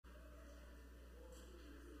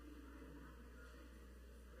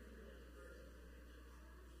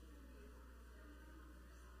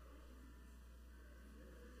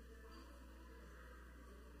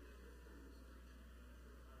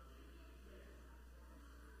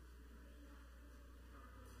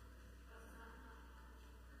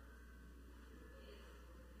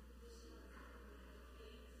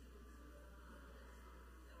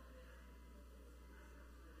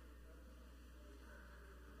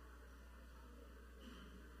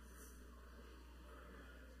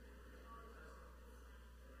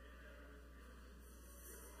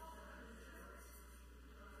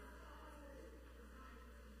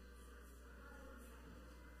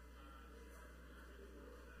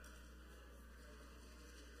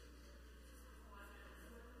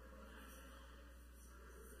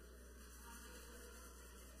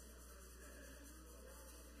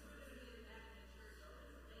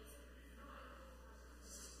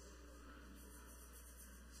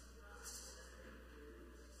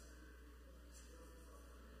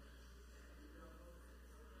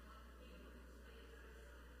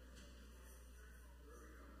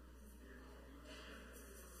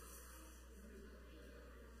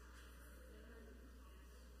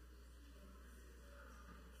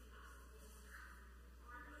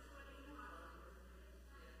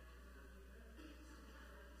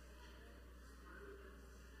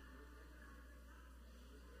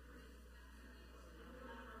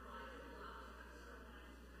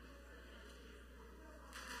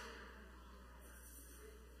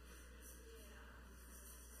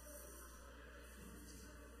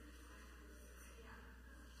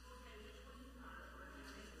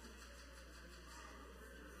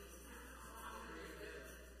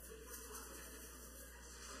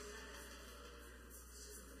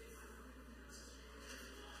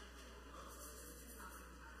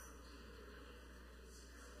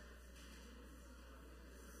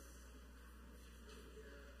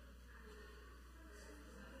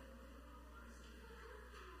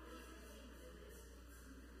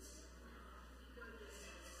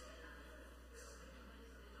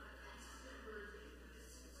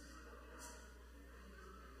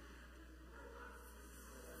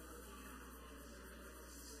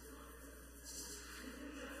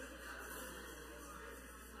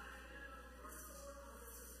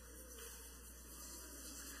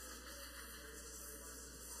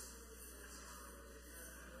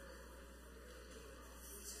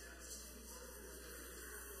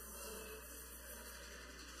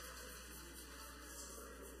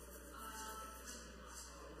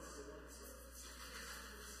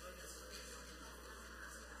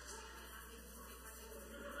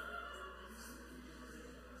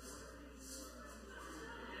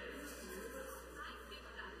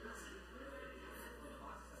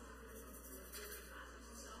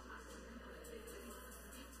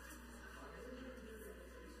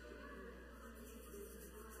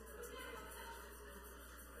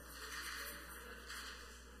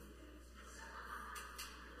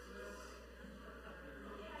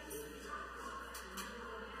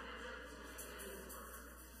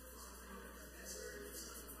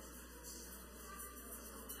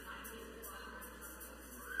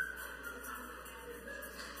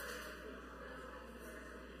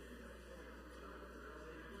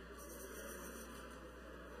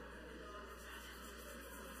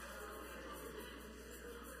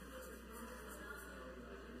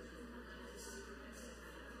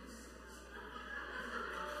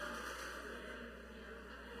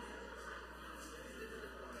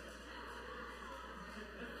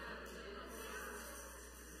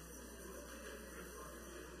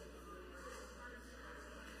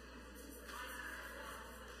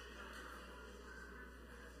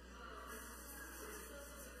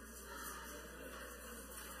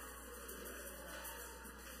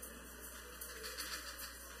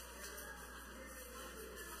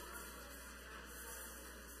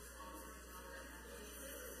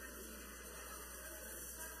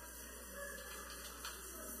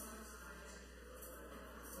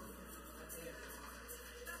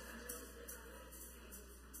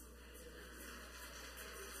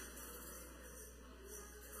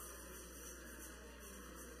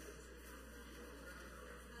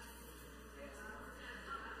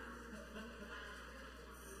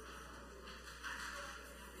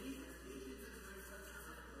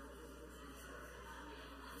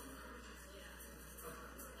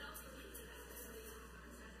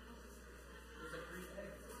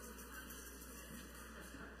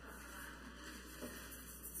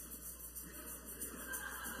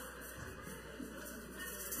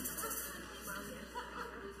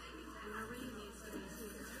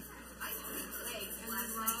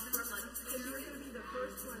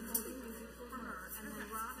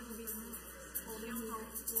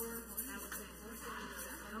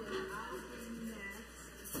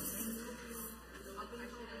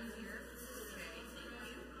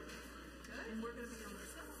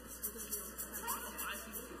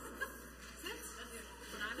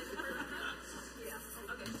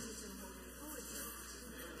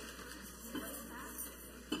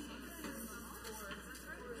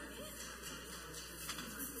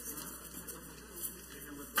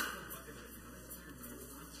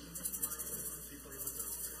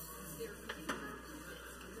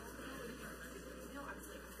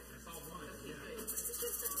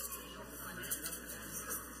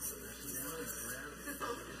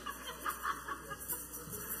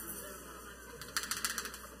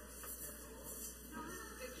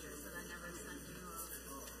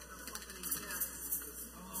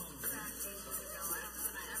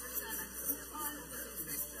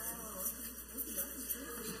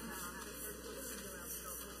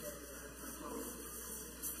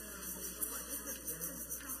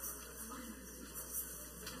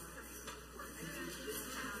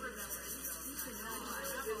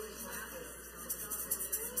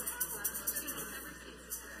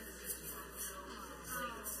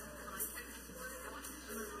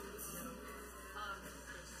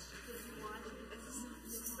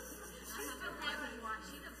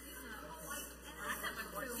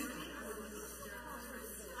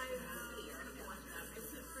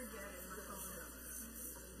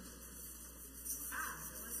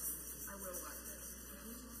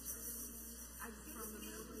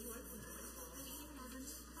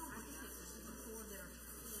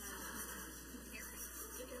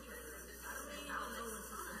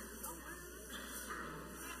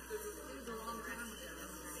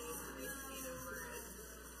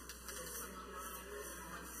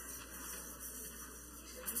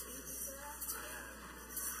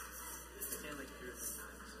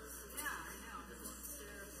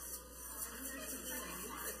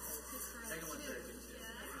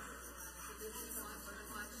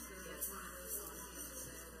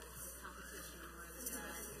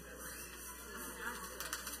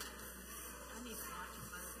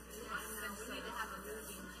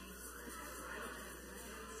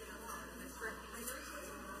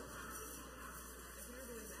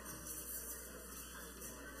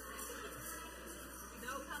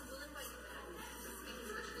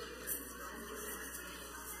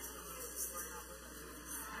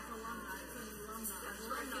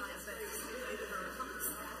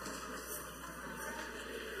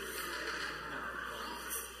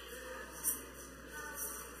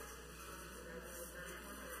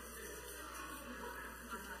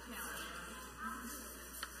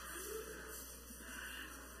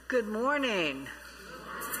Good morning.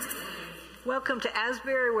 Welcome to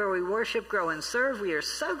Asbury, where we worship, grow, and serve. We are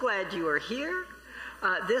so glad you are here.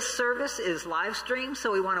 This service is live streamed,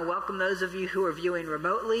 so we want to welcome those of you who are viewing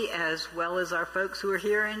remotely, as well as our folks who are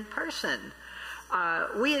here in person.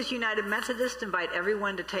 We as United Methodists invite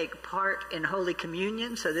everyone to take part in Holy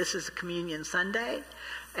Communion, so this is Communion Sunday.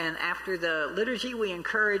 And after the liturgy, we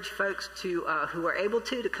encourage folks to who are able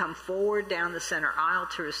to come forward down the center aisle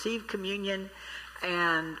to receive communion.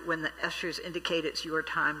 And when the ushers indicate it's your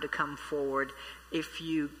time to come forward, if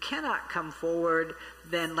you cannot come forward,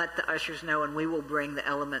 then let the ushers know and we will bring the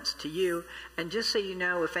elements to you. And just so you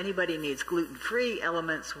know, if anybody needs gluten-free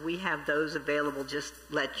elements, we have those available. Just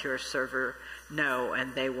let your server know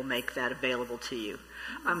and they will make that available to you.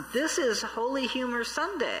 This is Holy Humor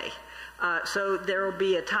Sunday. So there will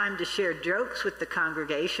be a time to share jokes with the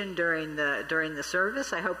congregation during the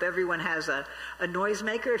service. I hope everyone has a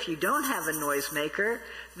noisemaker. If you don't have a noisemaker,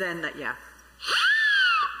 then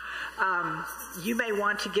you may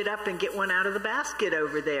want to get up and get one out of the basket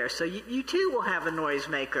over there. So you too will have a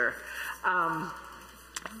noisemaker.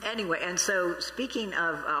 Anyway, and so speaking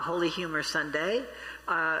of Holy Humor Sunday,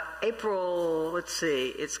 it's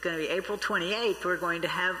going to be April 28th, we're going to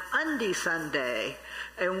have Undie Sunday,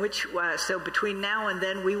 in which, so between now and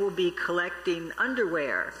then we will be collecting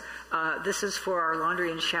underwear. This is for our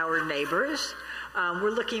laundry and shower neighbors.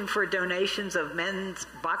 We're looking for donations of men's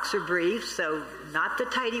boxer briefs, so not the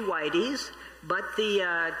tighty whities, but the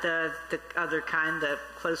other kind, the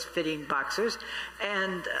close-fitting boxers,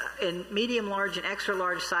 and in medium, large, and extra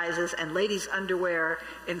large sizes, and ladies' underwear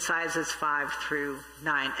in sizes 5 through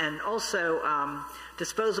 9. And also,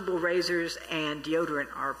 disposable razors and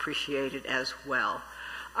deodorant are appreciated as well.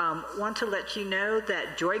 Want to let you know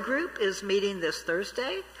that Joy Group is meeting this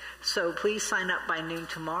Thursday, so please sign up by noon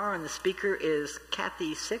tomorrow, and the speaker is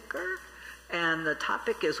Kathy Sicker, and the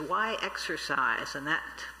topic is why exercise, and that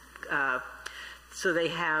So they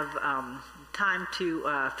have time to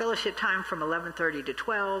fellowship time from 11:30 to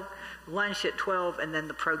 12, lunch at 12, and then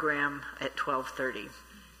the program at 12:30.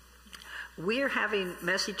 We're having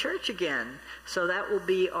Messy Church again, so that will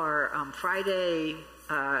be our Friday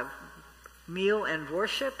meal and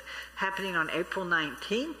worship happening on April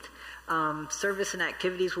 19th. Service and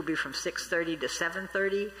activities will be from 6:30 to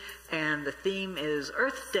 7:30, and the theme is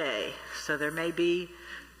Earth Day. So there may be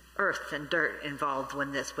earth and dirt involved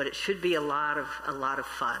in this, but it should be a lot of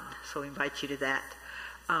fun. So we invite you to that.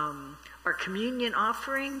 Our communion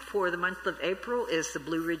offering for the month of April is the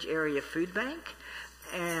Blue Ridge Area Food Bank,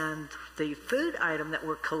 and the food item that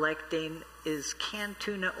we're collecting is canned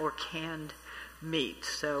tuna or canned meat.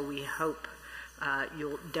 So we hope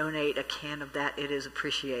you'll donate a can of that. It is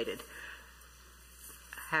appreciated.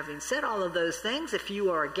 Having said all of those things, if you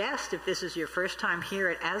are a guest, if this is your first time here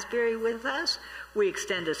at Asbury with us, we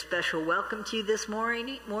extend a special welcome to you this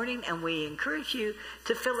morning, and we encourage you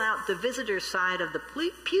to fill out the visitor's side of the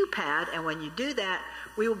pew pad, and when you do that,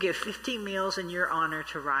 we will give 15 meals in your honor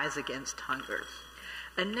to rise against hunger.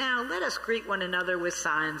 And now let us greet one another with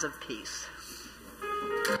signs of peace.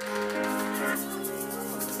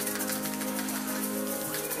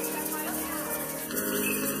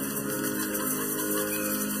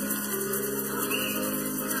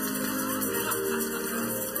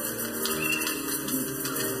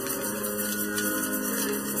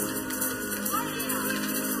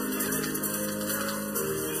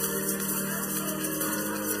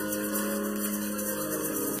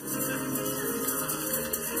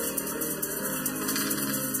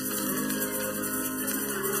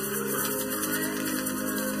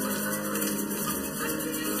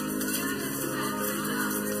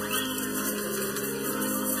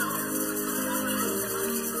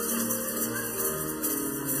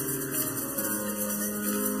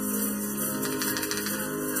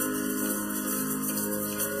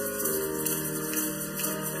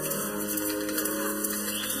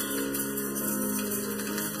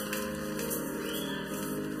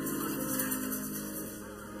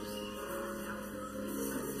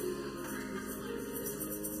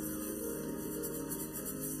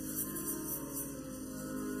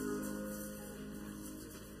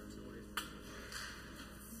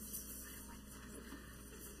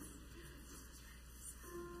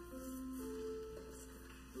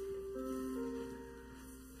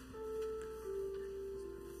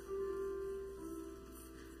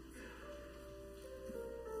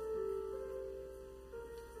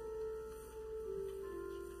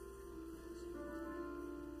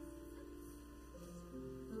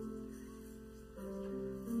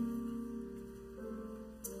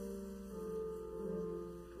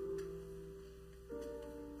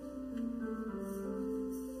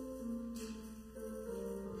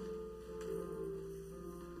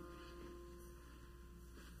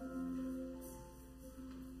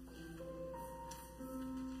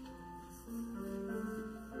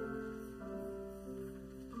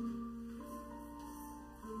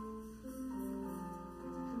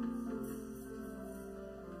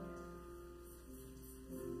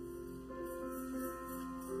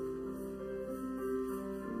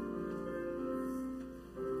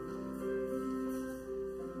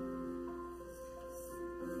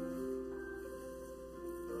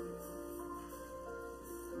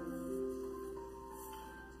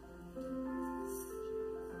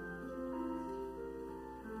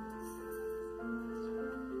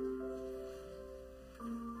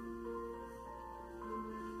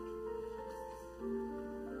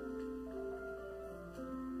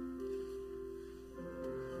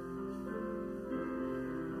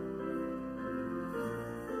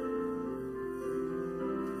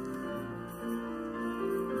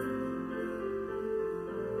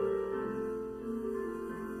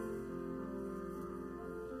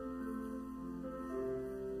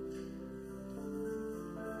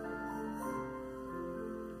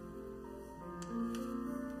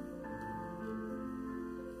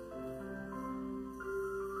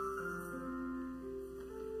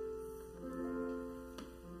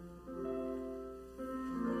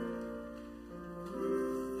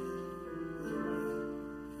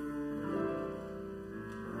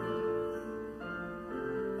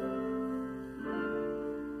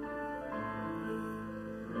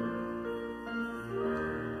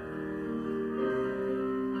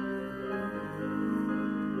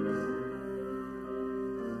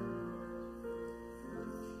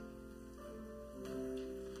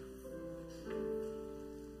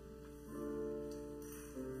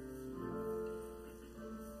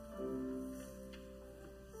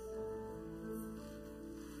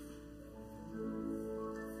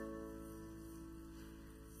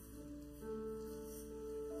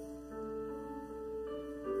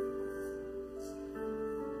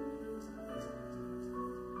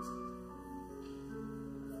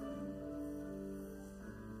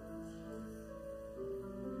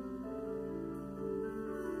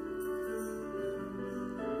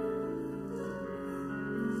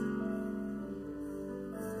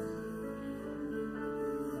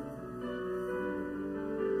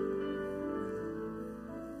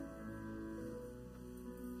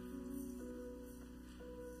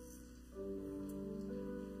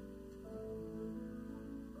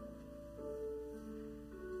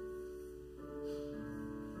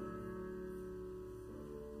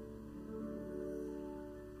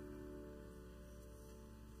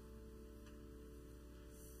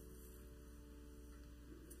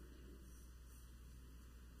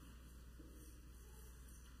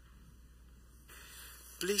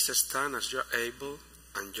 Please stand as you are able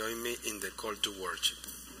and join me in the call to worship.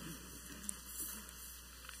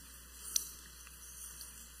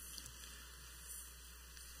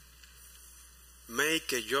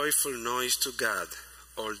 Make a joyful noise to God,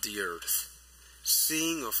 all the earth.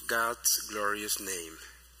 Sing of God's glorious name.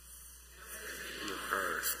 In the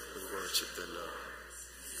earth we worship the Lord.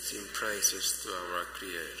 Sing praises to our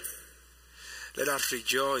Creator. Let us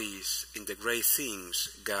rejoice in the great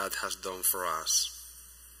things God has done for us.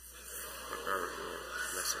 Our Lord,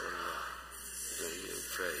 bless our Lord. Sing in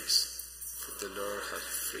praise. For the Lord has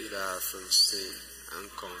freed us from sin and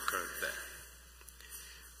conquered death.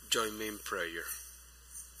 Join me in prayer.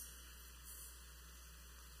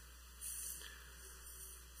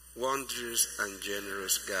 Wondrous and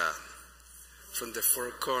generous God, from the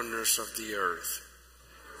four corners of the earth,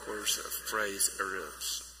 chorus of praise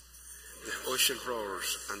arose. The ocean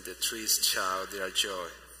roars and the trees shout their joy.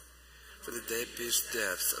 For the deepest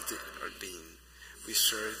depths of our being, we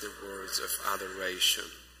serve the words of adoration,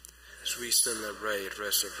 as we celebrate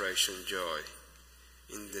resurrection joy.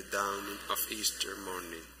 In the dawning of Easter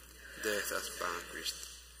morning, death has vanquished,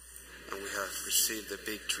 and we have received the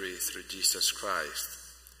victory through Jesus Christ.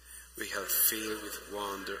 We have filled with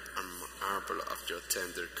wonder and marvel of your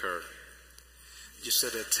tender care. You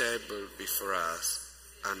set a table before us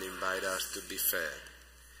and invite us to be fed.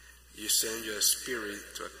 You send your Spirit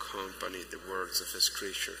to accompany the words of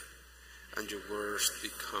Scripture, and your words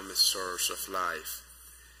become a source of life.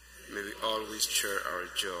 May we always share our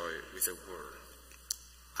joy with the world.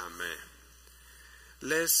 Amen.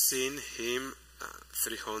 Let's sing hymn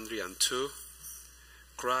 302,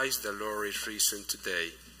 Christ the Lord is risen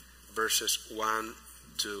today, verses 1,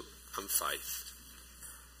 2, and 5.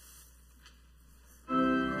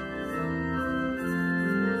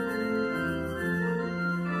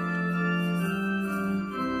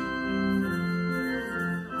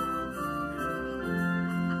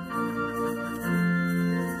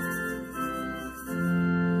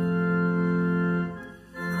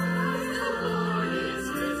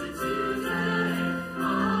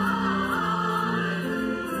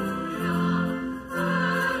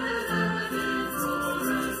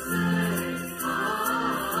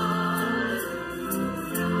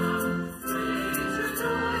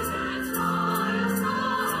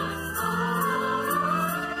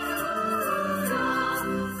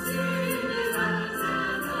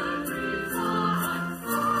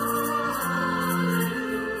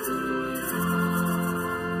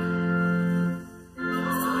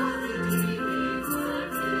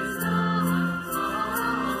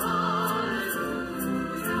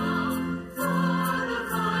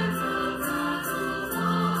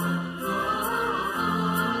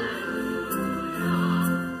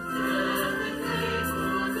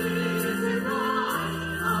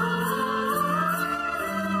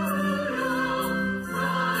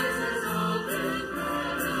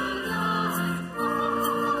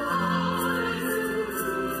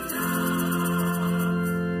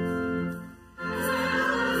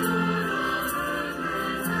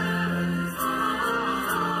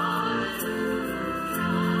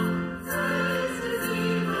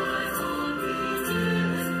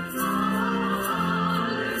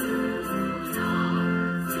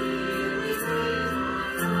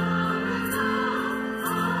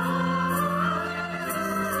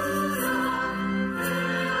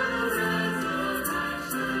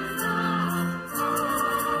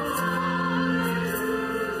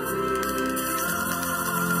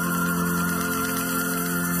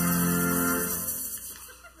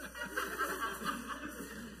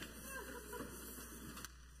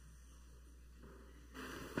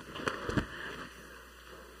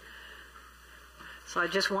 So I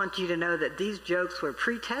just want you to know that these jokes were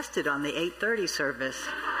pre-tested on the 8:30 service.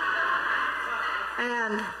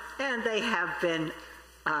 And they have been,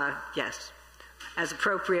 yes, as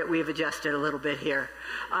appropriate, we've adjusted a little bit here.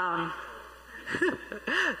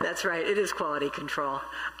 That's right, it is quality control.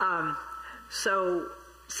 So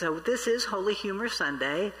this is Holy Humor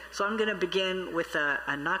Sunday, so I'm going to begin with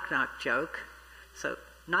a knock-knock joke. So,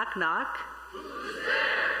 knock-knock. Who's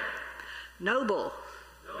there? Noble.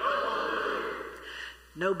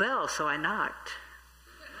 No bell, so I knocked.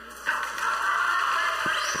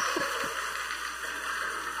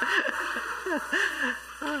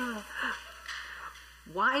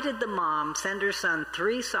 Why did the mom send her son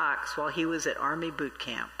 3 socks while he was at Army boot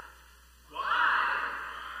camp? Why?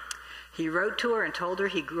 He wrote to her and told her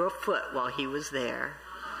he grew a foot while he was there.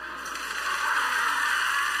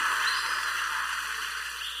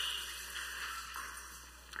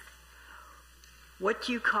 What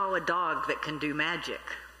do you call a dog that can do magic?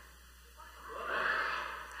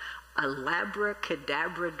 a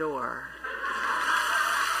labracadabrador.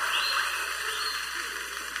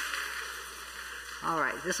 All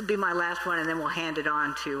right, this will be my last one, and then we'll hand it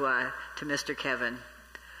on to Mr. Kevin.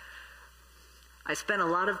 I spent a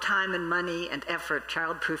lot of time and money and effort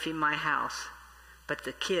childproofing my house, but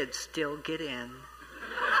the kids still get in.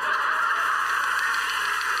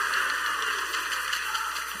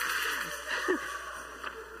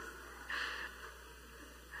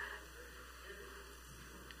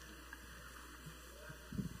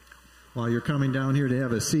 While you're coming down here to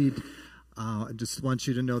have a seat, I just want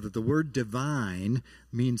you to know that the word divine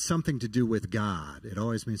means something to do with God. It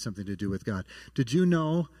always means something to do with God. Did you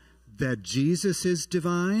know that Jesus is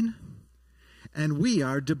divine? And we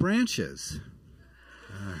are the branches.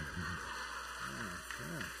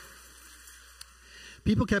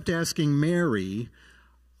 People kept asking Mary,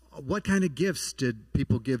 what kind of gifts did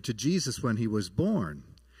people give to Jesus when he was born?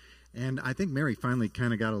 And I think Mary finally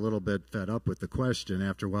kind of got a little bit fed up with the question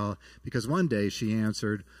after a while, because one day she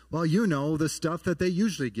answered, well, you know, the stuff that they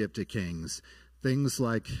usually give to kings. Things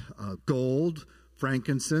like gold,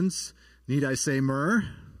 frankincense, need I say myrrh?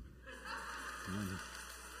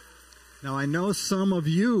 Now, I know some of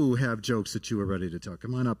you have jokes that you were ready to tell.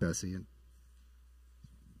 Come on up, Essie.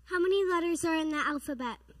 How many letters are in the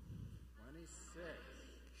alphabet?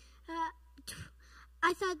 26.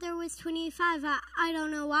 I thought there was 25. I don't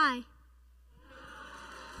know why.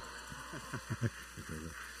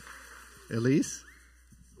 Elise?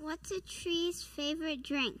 What's a tree's favorite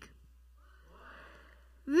drink?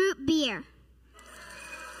 Root beer.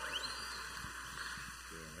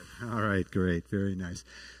 All right, great. Very nice.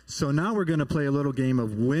 So now we're going to play a little game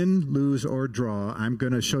of win, lose, or draw. I'm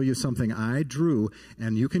going to show you something I drew,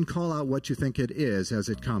 and you can call out what you think it is as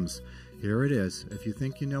it comes. Here it is. If you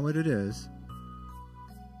think you know what it is.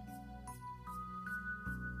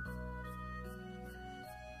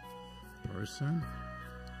 Person.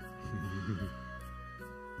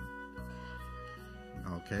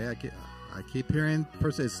 Okay, I keep hearing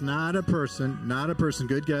person. It's not a person. Not a person.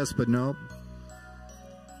 Good guess, but nope.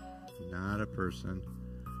 Not a person.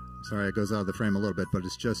 Sorry, it goes out of the frame a little bit, but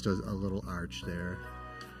it's just a little arch there.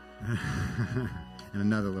 And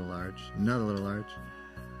another little arch. Another little arch.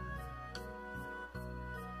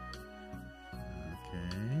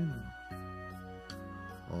 Okay.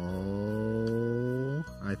 Oh,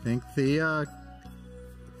 I think Thea's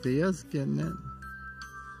getting it.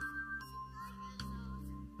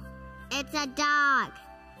 It's a dog.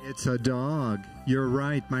 It's a dog. You're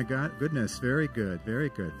right. My God, goodness. Very good. Very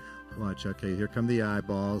good. Watch. Okay, here come the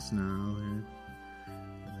eyeballs now. In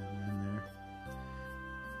there.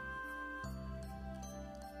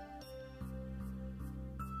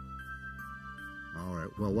 All right.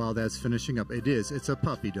 Well, while that's finishing up, it's a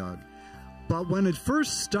puppy dog. But when I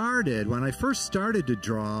first started to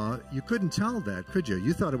draw, you couldn't tell that, could you?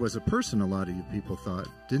 You thought it was a person, a lot of you people thought,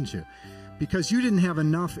 didn't you? Because you didn't have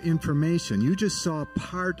enough information. You just saw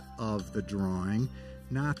part of the drawing,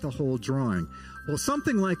 not the whole drawing. Well,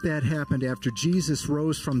 something like that happened after Jesus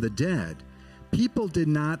rose from the dead. People did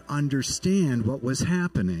not understand what was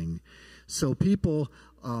happening. So people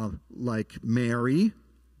like Mary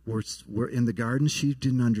were in the garden. She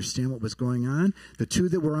didn't understand what was going on. The two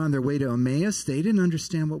that were on their way to Emmaus, they didn't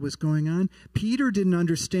understand what was going on. Peter didn't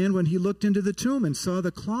understand when he looked into the tomb and saw the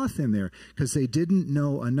cloth in there because they didn't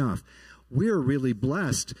know enough. We're really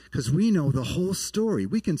blessed because we know the whole story.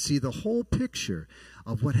 We can see the whole picture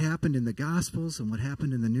of what happened in the Gospels and what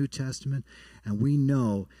happened in the New Testament. And we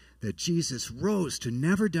know that Jesus rose to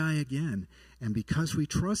never die again. And because we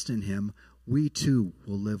trust in him, we too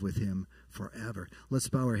will live with him forever. Let's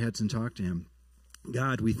bow our heads and talk to him.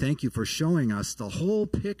 God, we thank you for showing us the whole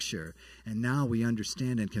picture. And now we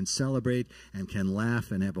understand and can celebrate and can laugh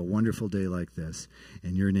and have a wonderful day like this.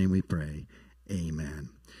 In your name we pray. Amen.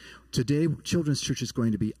 Today, Children's Church is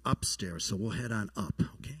going to be upstairs, so we'll head on up,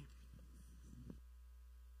 okay?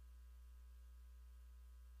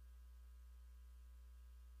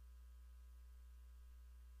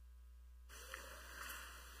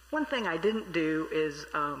 One thing I didn't do is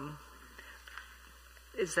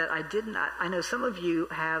that I know some of you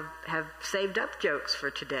have saved up jokes for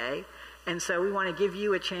today, and so we want to give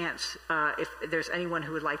you a chance, if there's anyone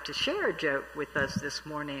who would like to share a joke with us this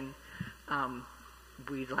morning,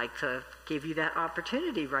 we'd like to give you that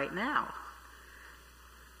opportunity right now.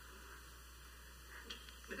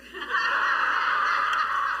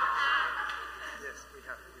 Yes,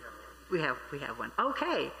 We have one.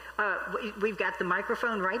 Okay. We've got the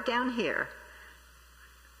microphone right down here.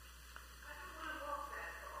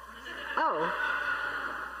 Oh.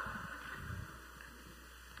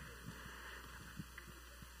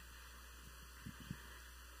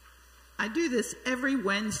 I do this every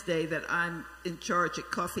Wednesday that I'm in charge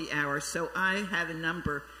at coffee hour, so I had a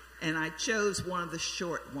number, and I chose one of the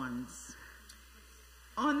short ones.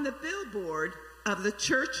 On the billboard of the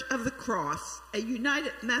Church of the Cross, a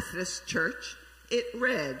United Methodist church, it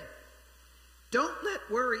read, "Don't let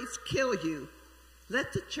worries kill you.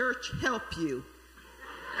 Let the church help you."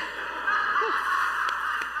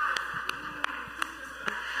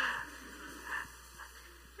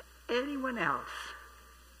 Anyone else?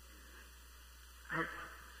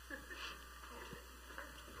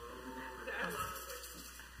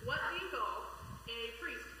 What do you call a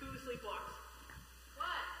priest who sleepwalks?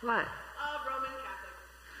 What? A Roman Catholic.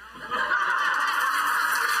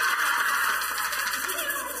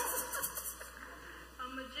 A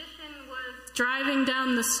magician was driving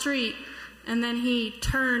down the street, and then he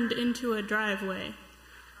turned into a driveway.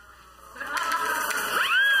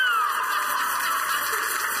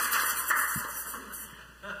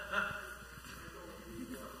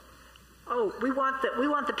 Oh, we want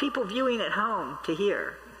the people viewing at home to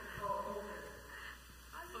hear.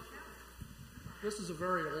 This is a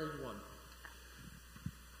very old one.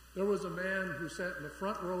 There was a man who sat in the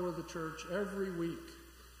front row of the church every week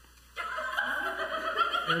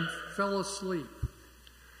and fell asleep.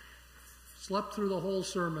 Slept through the whole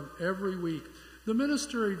sermon every week. The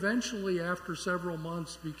minister eventually, after several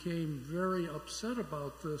months, became very upset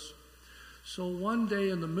about this. So one day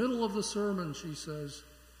in the middle of the sermon, she says,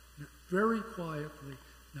 very quietly,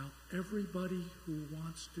 "Now everybody who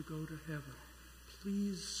wants to go to heaven,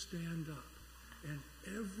 please stand up." And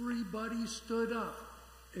everybody stood up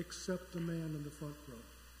except the man in the front row.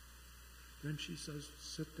 Then she says,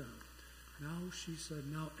 "Sit down." Now she said,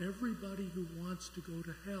 "Now everybody who wants to go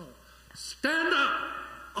to hell, stand up."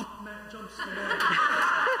 Up Matt jumps the man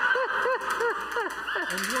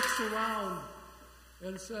and looks around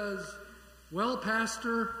and says, "Well,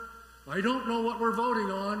 Pastor, I don't know what we're voting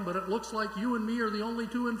on, but it looks like you and me are the only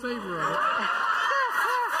two in favor of it."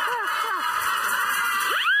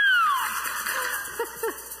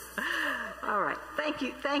 All right. Thank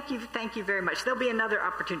you very much. There'll be another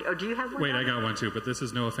opportunity. Oh, do you have one? Wait, I got one too, but this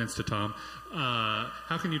is no offense to Tom.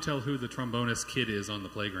 How can you tell who the trombonist kid is on the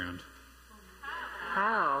playground?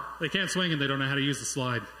 How? They can't swing and they don't know how to use the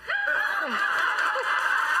slide.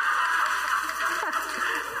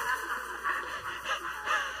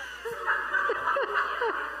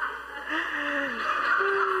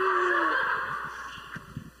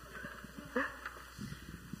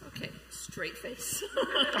 Okay, straight face.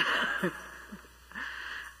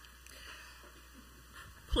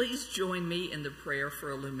 Please join me in the prayer for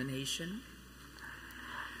illumination.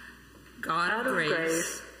 God of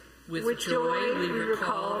grace, with joy we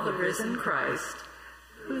recall the risen Christ,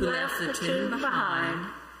 who left the tomb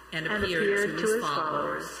behind and appeared to his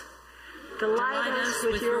followers. Delight us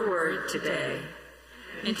with your word today,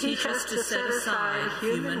 and teach us to set aside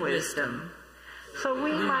human wisdom, so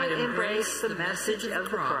we might embrace the message of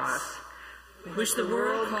the cross, which the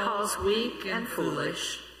world calls weak and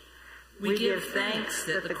foolish. We give thanks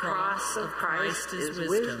that the cross of Christ is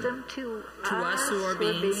wisdom to us who are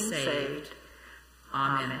being saved.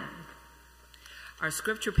 Amen. Our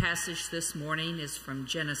scripture passage this morning is from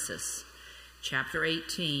Genesis, chapter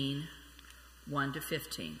 18, 1 to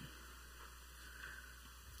 15.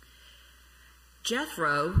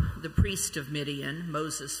 Jethro, the priest of Midian,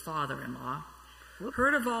 Moses' father-in-law,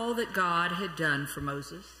 heard of all that God had done for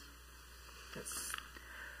Moses. That's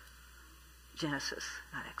Genesis,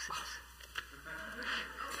 not Exodus.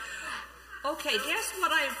 Okay, guess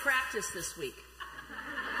what I have practiced this week?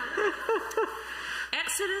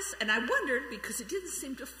 Exodus, and I wondered because it didn't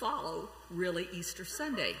seem to follow really Easter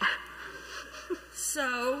Sunday.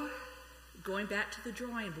 So, going back to the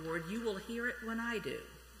drawing board, you will hear it when I do.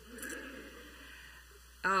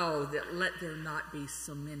 Oh, that let there not be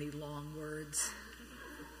so many long words.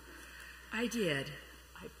 I did.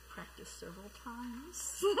 I practiced several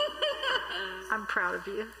times. I'm proud of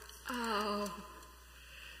you. Oh,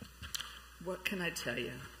 what can I tell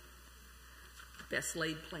you? Best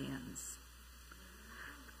laid plans.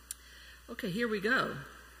 Okay, here we go.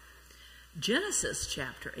 Genesis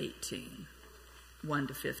chapter 18, 1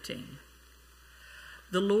 to 15.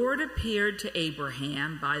 The Lord appeared to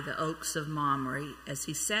Abraham by the oaks of Mamre as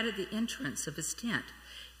he sat at the entrance of his tent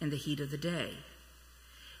in the heat of the day.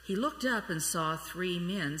 He looked up and saw 3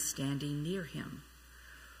 men standing near him.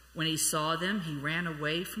 When he saw them, he ran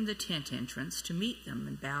away from the tent entrance to meet them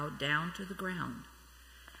and bowed down to the ground.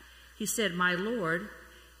 He said, "My Lord,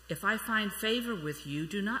 if I find favor with you,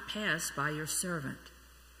 do not pass by your servant.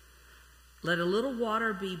 Let a little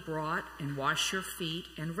water be brought and wash your feet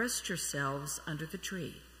and rest yourselves under the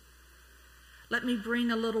tree. Let me bring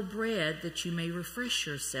a little bread that you may refresh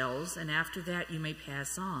yourselves, and after that you may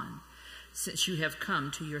pass on, since you have come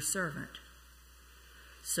to your servant.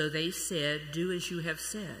 So they said, do as you have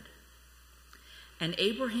said. And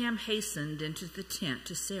Abraham hastened into the tent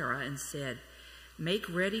to Sarah and said, make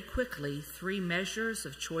ready quickly 3 measures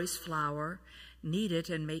of choice flour, knead it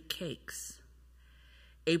and make cakes.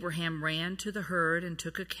 Abraham ran to the herd and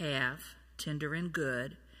took a calf, tender and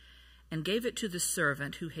good, and gave it to the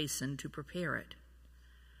servant who hastened to prepare it.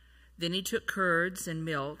 Then he took curds and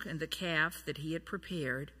milk and the calf that he had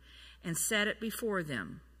prepared and set it before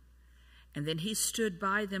them. And then he stood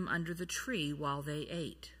by them under the tree while they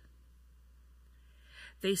ate.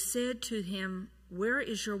 They said to him, where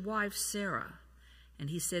is your wife Sarah? And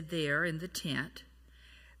he said, there in the tent.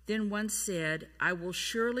 Then one said, I will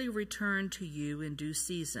surely return to you in due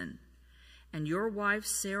season, and your wife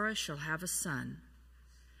Sarah shall have a son.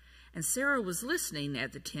 And Sarah was listening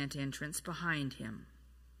at the tent entrance behind him.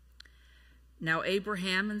 Now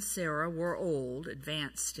Abraham and Sarah were old,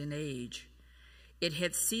 advanced in age. It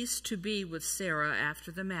had ceased to be with Sarah after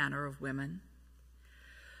the manner of women.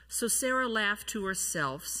 So Sarah laughed to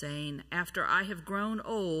herself, saying, after I have grown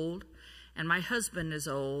old, and my husband is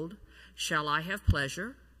old, shall I have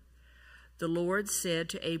pleasure? The Lord said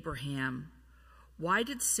to Abraham, why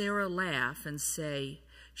did Sarah laugh and say,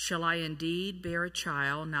 shall I indeed bear a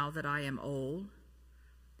child now that I am old?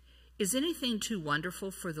 Is anything too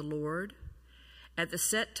wonderful for the Lord? At the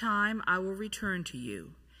set time I will return to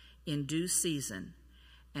you in due season,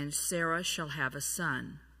 and Sarah shall have a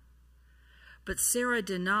son. But Sarah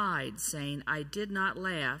denied, saying, I did not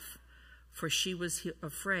laugh, for she was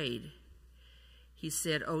afraid. He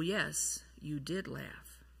said, oh yes, you did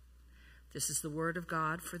laugh. This is the word of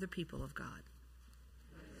God for the people of God.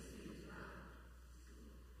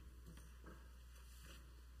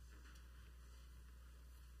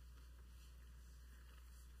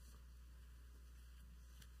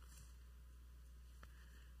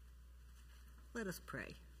 Let us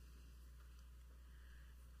pray.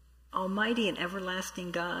 Almighty and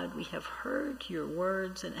everlasting God, we have heard your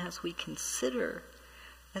words, and as we consider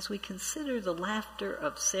the laughter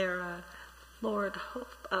of Sarah, Lord, help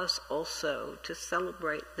us also to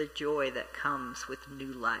celebrate the joy that comes with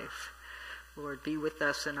new life. Lord, be with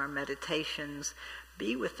us in our meditations.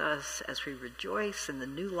 Be with us as we rejoice in the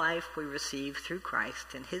new life we receive through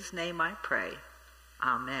Christ. In his name I pray.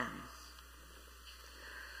 Amen.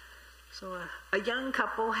 So a young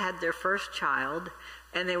couple had their first child,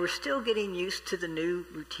 and they were still getting used to the new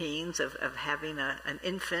routines of having an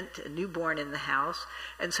infant, a newborn in the house.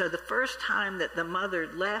 And so the first time that the mother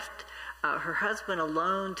left her husband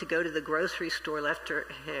alone to go to the grocery store, left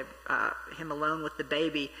him alone with the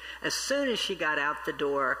baby, as soon as she got out the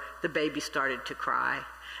door, the baby started to cry.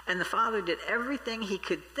 And the father did everything he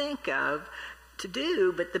could think of to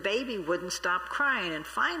do, but the baby wouldn't stop crying. And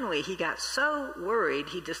finally, he got so worried,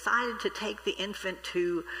 he decided to take the infant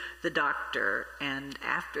to the doctor. And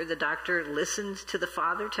after the doctor listened to the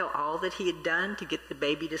father tell all that he had done to get the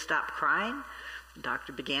baby to stop crying, the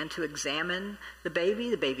doctor began to examine the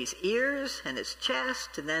baby's ears and its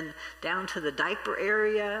chest, and then down to the diaper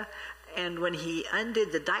area. And when he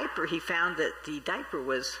undid the diaper, he found that the diaper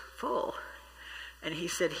was full. And he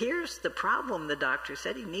said, here's the problem, the doctor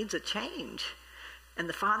said, he needs a change. And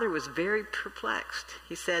the father was very perplexed.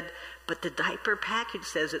 He said, but the diaper package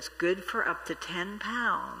says it's good for up to 10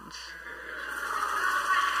 pounds.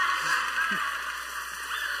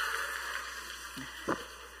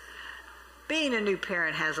 Being a new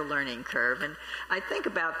parent has a learning curve, and I think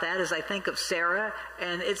about that as I think of Sarah,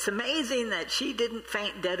 and it's amazing that she didn't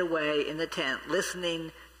faint dead away in the tent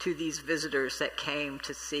listening to these visitors that came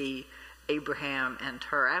to see Abraham and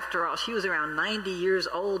her. After all, she was around 90 years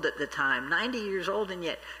old at the time, 90 years old, and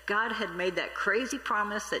yet God had made that crazy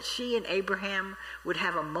promise that she and Abraham would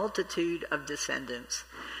have a multitude of descendants.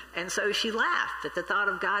 And so she laughed at the thought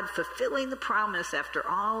of God fulfilling the promise after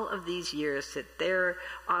all of these years that their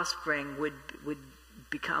offspring would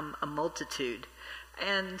become a multitude.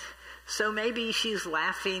 And so maybe she's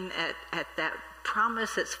laughing at that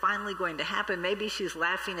promise that's finally going to happen. Maybe she's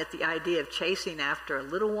laughing at the idea of chasing after a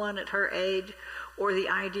little one at her age, or the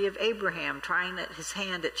idea of Abraham trying his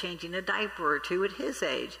hand at changing a diaper or two at his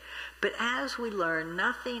age. But as we learn,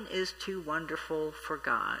 nothing is too wonderful for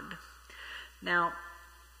God. Now,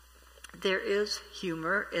 there is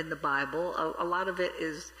humor in the Bible. A lot of it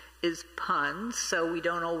is puns, so they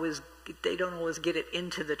don't always get it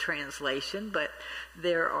into the translation, but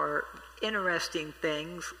there are interesting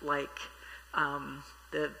things like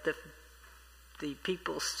the the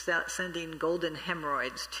people sending golden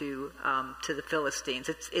hemorrhoids to the Philistines.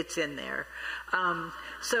 It's in there.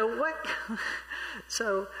 So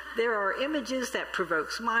there are images that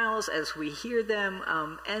provoke smiles as we hear them,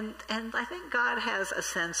 and I think God has a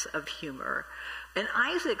sense of humor. And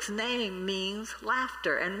Isaac's name means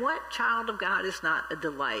laughter. And what child of God is not a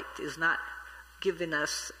delight, is not giving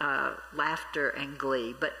us laughter and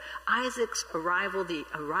glee? But Isaac's arrival, the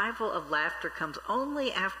arrival of laughter, comes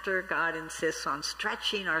only after God insists on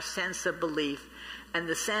stretching our sense of belief and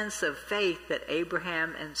the sense of faith that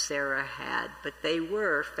Abraham and Sarah had. But they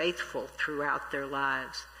were faithful throughout their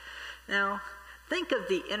lives. Now, think of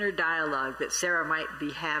the inner dialogue that Sarah might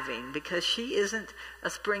be having, because she isn't a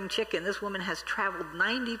spring chicken. This woman has traveled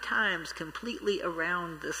 90 times completely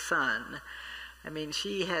around the sun. I mean,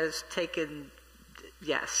 she has taken,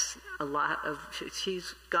 yes, a lot of,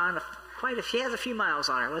 she's gone she has a few miles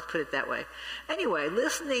on her, let's put it that way. Anyway,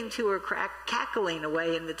 listening to her cackling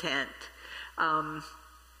away in the tent,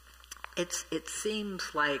 it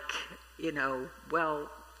seems like, well,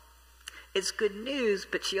 it's good news,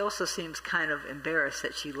 but she also seems kind of embarrassed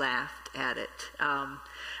that she laughed at it.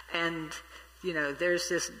 And there's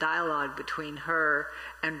this dialogue between her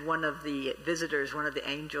and one of the visitors, one of the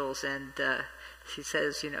angels, and she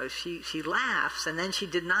says, she laughs, and then she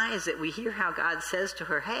denies it. We hear how God says to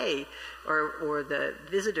her, hey, or the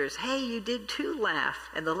visitors, hey, you did too laugh,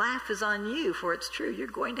 and the laugh is on you, for it's true. You're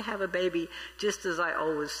going to have a baby just as I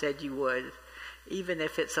always said you would, even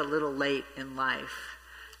if it's a little late in life.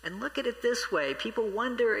 And look at it this way. People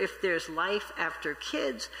wonder if there's life after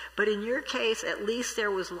kids, but in your case, at least there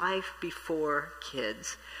was life before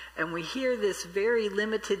kids. And we hear this very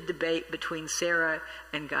limited debate between Sarah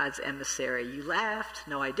and God's emissary. You laughed.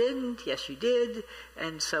 No, I didn't. Yes, you did.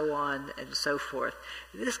 And so on and so forth.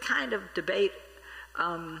 This kind of debate,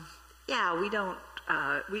 we don't...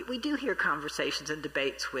 We do hear conversations and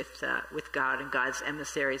debates with God and God's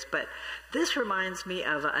emissaries, but this reminds me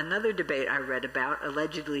of another debate I read about,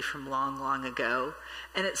 allegedly from long, long ago,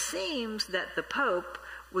 and it seems that the Pope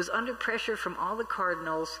was under pressure from all the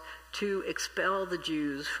cardinals to expel the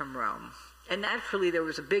Jews from Rome. And naturally there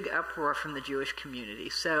was a big uproar from the Jewish community,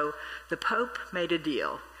 so the Pope made a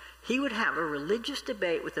deal. He would have a religious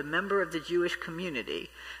debate with a member of the Jewish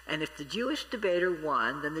community, and if the Jewish debater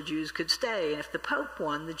won, then the Jews could stay, and if the Pope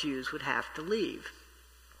won, the Jews would have to leave.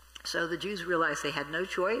 So the Jews realized they had no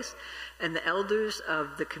choice, and the elders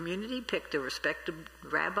of the community picked a respected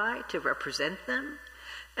rabbi to represent them,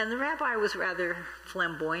 and the rabbi was rather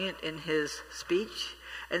flamboyant in his speech,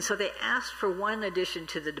 and so they asked for one addition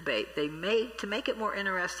to the debate. To make it more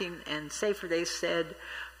interesting and safer, they said,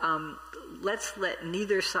 let's let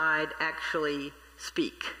neither side actually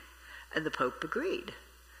speak. And the Pope agreed.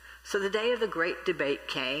 So the day of the great debate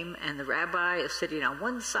came, and the rabbi is sitting on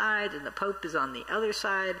one side, and the Pope is on the other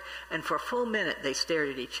side, and for a full minute they stared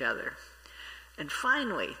at each other. And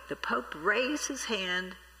finally, the Pope raised his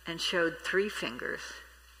hand and showed 3 fingers.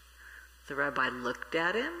 The rabbi looked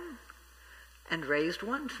at him and raised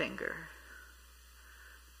 1 finger.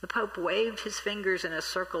 The Pope waved his fingers in a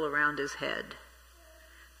circle around his head.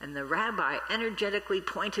 And the rabbi energetically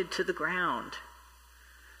pointed to the ground.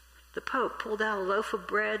 The Pope pulled out a loaf of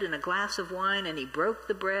bread and a glass of wine, and he broke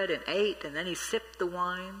the bread and ate, and then he sipped the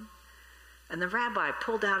wine. And the rabbi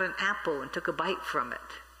pulled out an apple and took a bite from it.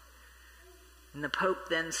 And the Pope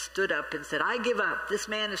then stood up and said, I give up. This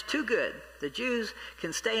man is too good. The Jews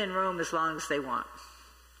can stay in Rome as long as they want.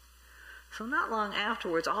 So not long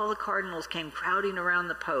afterwards, all the cardinals came crowding around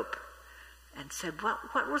the Pope and said,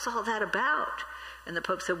 what was all that about? And the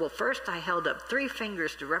Pope said, well, first I held up 3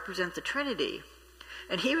 fingers to represent the Trinity.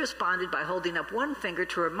 And he responded by holding up 1 finger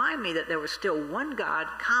to remind me that there was still one God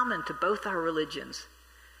common to both our religions.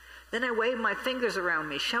 Then I waved my fingers around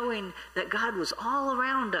me, showing that God was all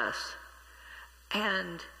around us.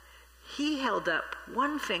 And he held up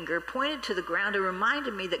 1 finger, pointed to the ground, and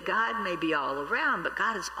reminded me that God may be all around, but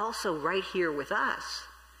God is also right here with us.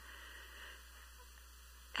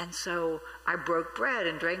 And so I broke bread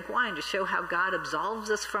and drank wine to show how God absolves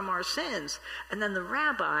us from our sins. And then the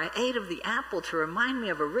rabbi ate of the apple to remind me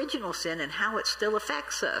of original sin and how it still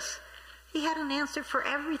affects us. He had an answer for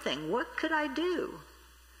everything. What could I do?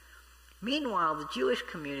 Meanwhile, the Jewish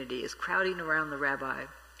community is crowding around the rabbi.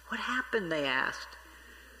 What happened, they asked.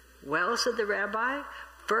 Well, said the rabbi,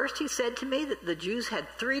 first he said to me that the Jews had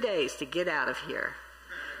 3 days to get out of here.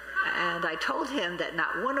 And I told him that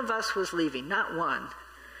not one of us was leaving, not one.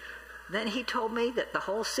 Then he told me that the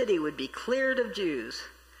whole city would be cleared of Jews.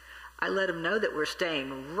 I let him know that we're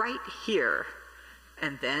staying right here.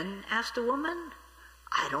 And then, asked a woman.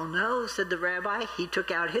 I don't know, said the rabbi. He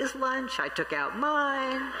took out his lunch, I took out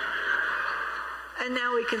mine. And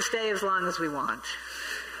now we can stay as long as we want.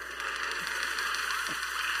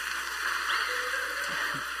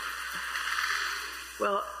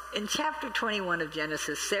 Well, in chapter 21 of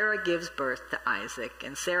Genesis, Sarah gives birth to Isaac,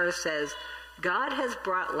 and Sarah says, God has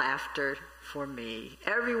brought laughter for me.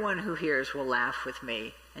 Everyone who hears will laugh with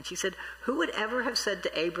me. And she said, who would ever have said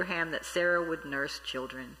to Abraham that Sarah would nurse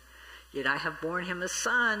children? Yet I have borne him a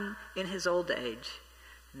son in his old age.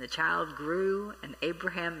 And the child grew, and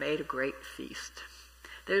Abraham made a great feast.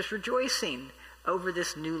 There's rejoicing over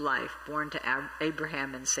this new life born to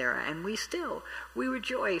Abraham and Sarah. And we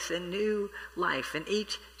rejoice in new life, in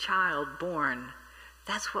each child born.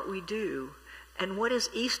 That's what we do. And what is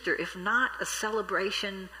Easter if not a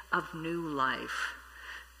celebration of new life?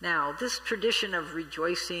 Now, this tradition of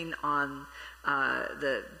rejoicing on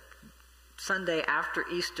the Sunday after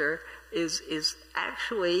Easter is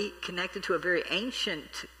actually connected to a very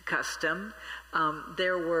ancient custom.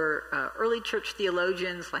 There were early church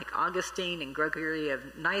theologians like Augustine and Gregory of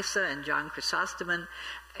Nyssa and John Chrysostom,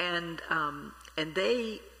 and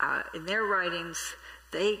they, in their writings,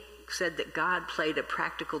 they said that God played a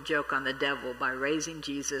practical joke on the devil by raising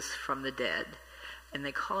Jesus from the dead, and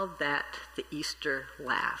they called that the Easter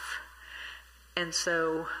laugh. And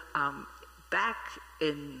so, back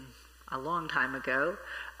in a long time ago,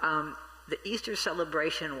 the Easter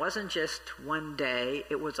celebration wasn't just one day,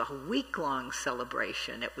 it was a week-long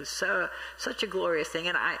celebration. It was such a glorious thing,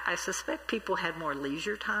 and I suspect people had more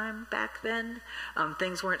leisure time back then.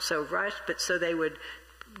 Things weren't so rushed, but so they would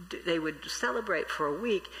celebrate for a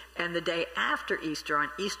week, and the day after Easter, on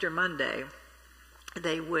Easter Monday,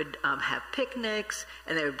 they would have picnics,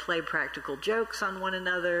 and they would play practical jokes on one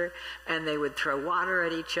another, and they would throw water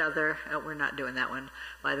at each other. Oh, we're not doing that one,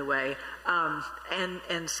 by the way.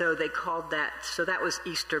 And so they called that, so that was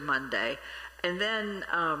Easter Monday. And then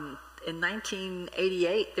in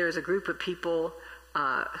 1988, there was a group of people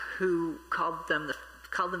who called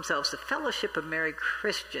themselves the Fellowship of Merry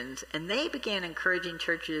Christians, and they began encouraging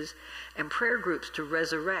churches and prayer groups to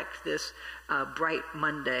resurrect this Bright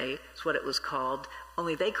Monday, is what it was called,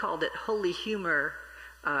 only they called it Holy Humor,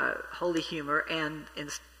 and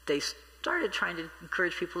they started trying to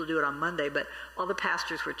encourage people to do it on Monday, but all the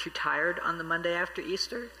pastors were too tired on the Monday after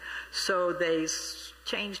Easter, so they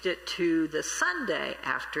changed it to the Sunday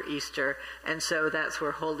after Easter, and so that's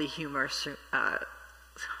where Holy Humor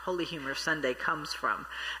Sunday comes from.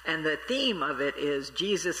 And the theme of it is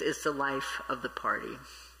Jesus is the life of the party.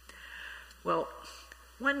 Well,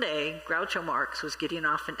 one day, Groucho Marx was getting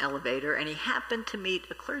off an elevator, and he happened to meet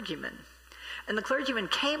a clergyman. And the clergyman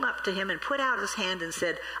came up to him and put out his hand and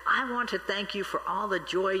said, I want to thank you for all the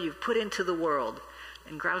joy you've put into the world.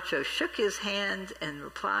 And Groucho shook his hand and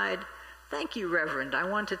replied, thank you, Reverend. I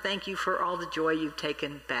want to thank you for all the joy you've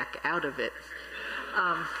taken back out of it.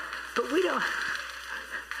 But we don't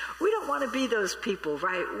want to be those people,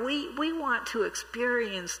 right? We want to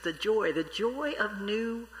experience the joy of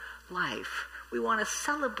new life. We want to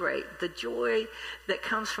celebrate the joy that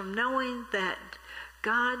comes from knowing that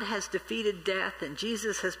God has defeated death and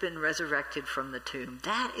Jesus has been resurrected from the tomb.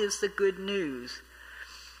 That is the good news.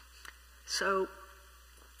 So,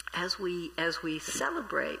 as we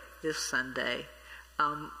celebrate this Sunday,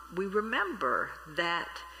 we remember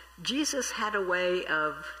that Jesus had a way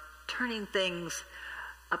of turning things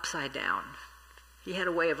upside down. He had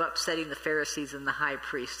a way of upsetting the Pharisees and the high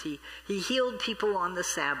priest. He healed people on the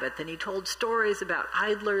Sabbath, and he told stories about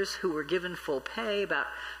idlers who were given full pay, about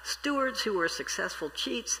stewards who were successful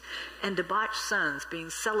cheats, and debauched sons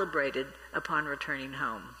being celebrated upon returning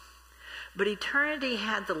home. But eternity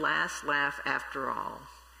had the last laugh after all.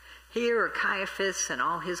 Here are Caiaphas and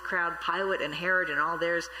all his crowd, Pilate and Herod and all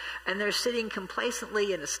theirs, and they're sitting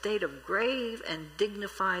complacently in a state of grave and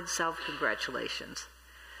dignified self-congratulations.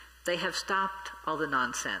 They have stopped all the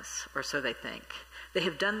nonsense, or so they think. They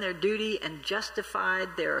have done their duty and justified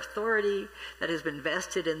their authority that has been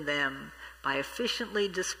vested in them by efficiently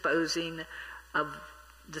disposing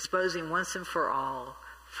once and for all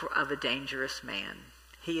of a dangerous man.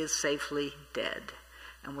 He is safely dead.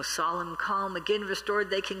 And with solemn calm again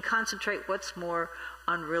restored, they can concentrate what's more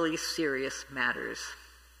on really serious matters.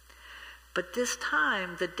 But this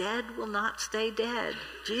time, the dead will not stay dead.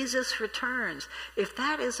 Jesus returns. If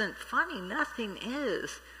that isn't funny, nothing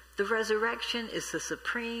is. The resurrection is the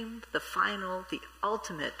supreme, the final, the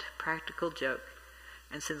ultimate practical joke.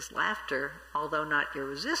 And since laughter, although not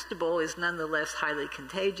irresistible, is nonetheless highly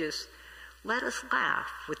contagious, let us laugh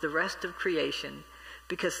with the rest of creation,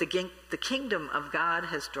 because the kingdom of God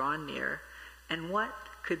has drawn near. And what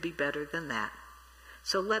could be better than that?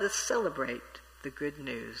 So let us celebrate the good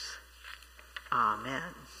news. Amen.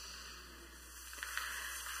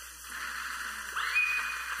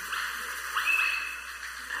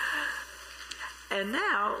 And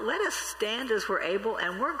now let us stand as we're able,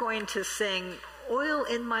 and we're going to sing Oil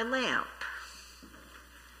in My Lamp.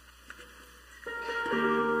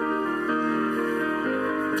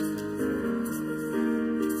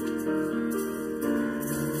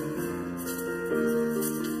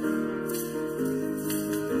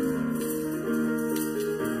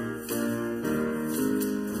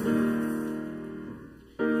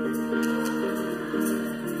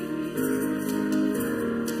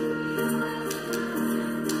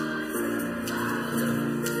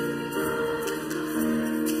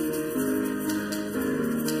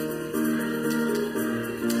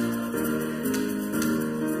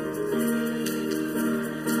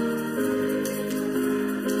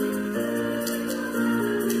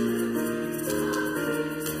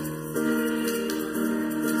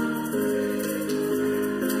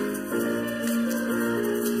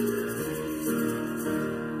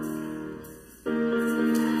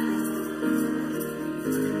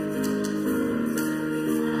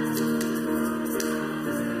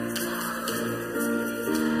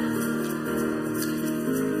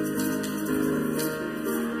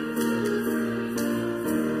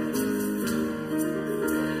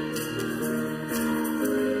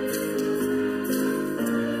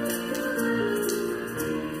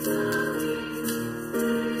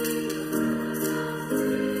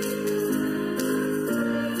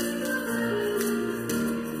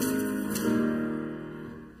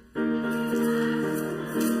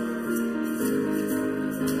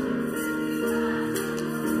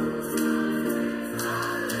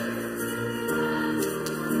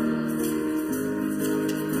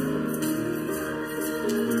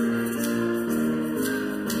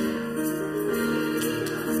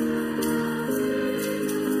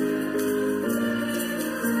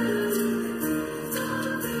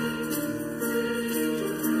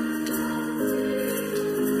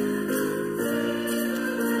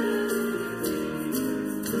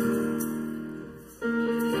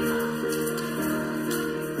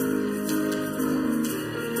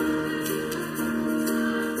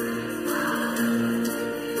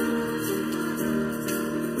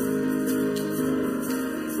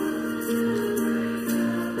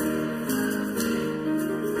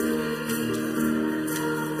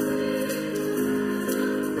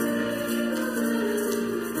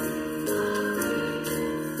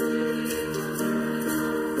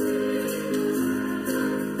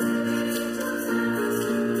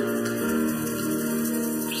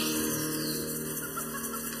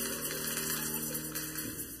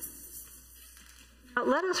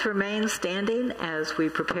 Let us remain standing as we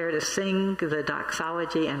prepare to sing the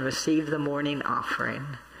doxology and receive the morning offering.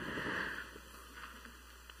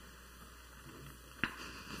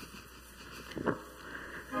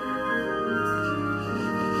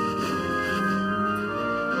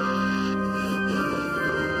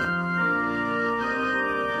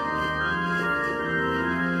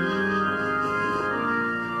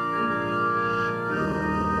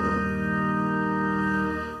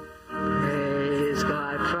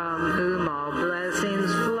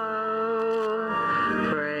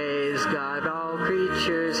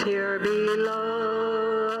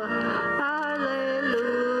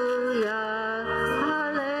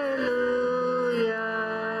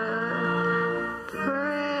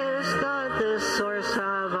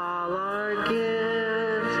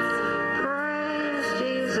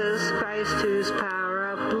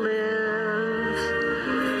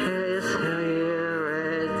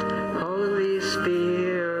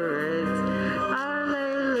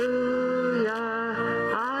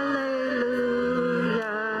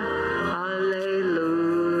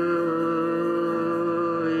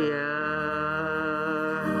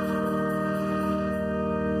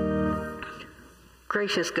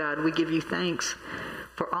 Gracious God, we give you thanks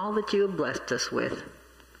for all that you have blessed us with.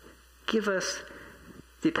 Give us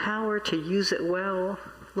the power to use it well.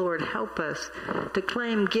 Lord, help us to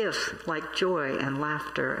claim gifts like joy and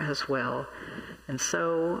laughter as well. And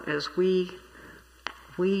so as we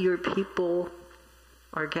your people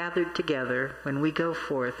are gathered together, when we go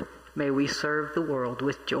forth, may we serve the world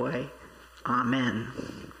with joy. Amen.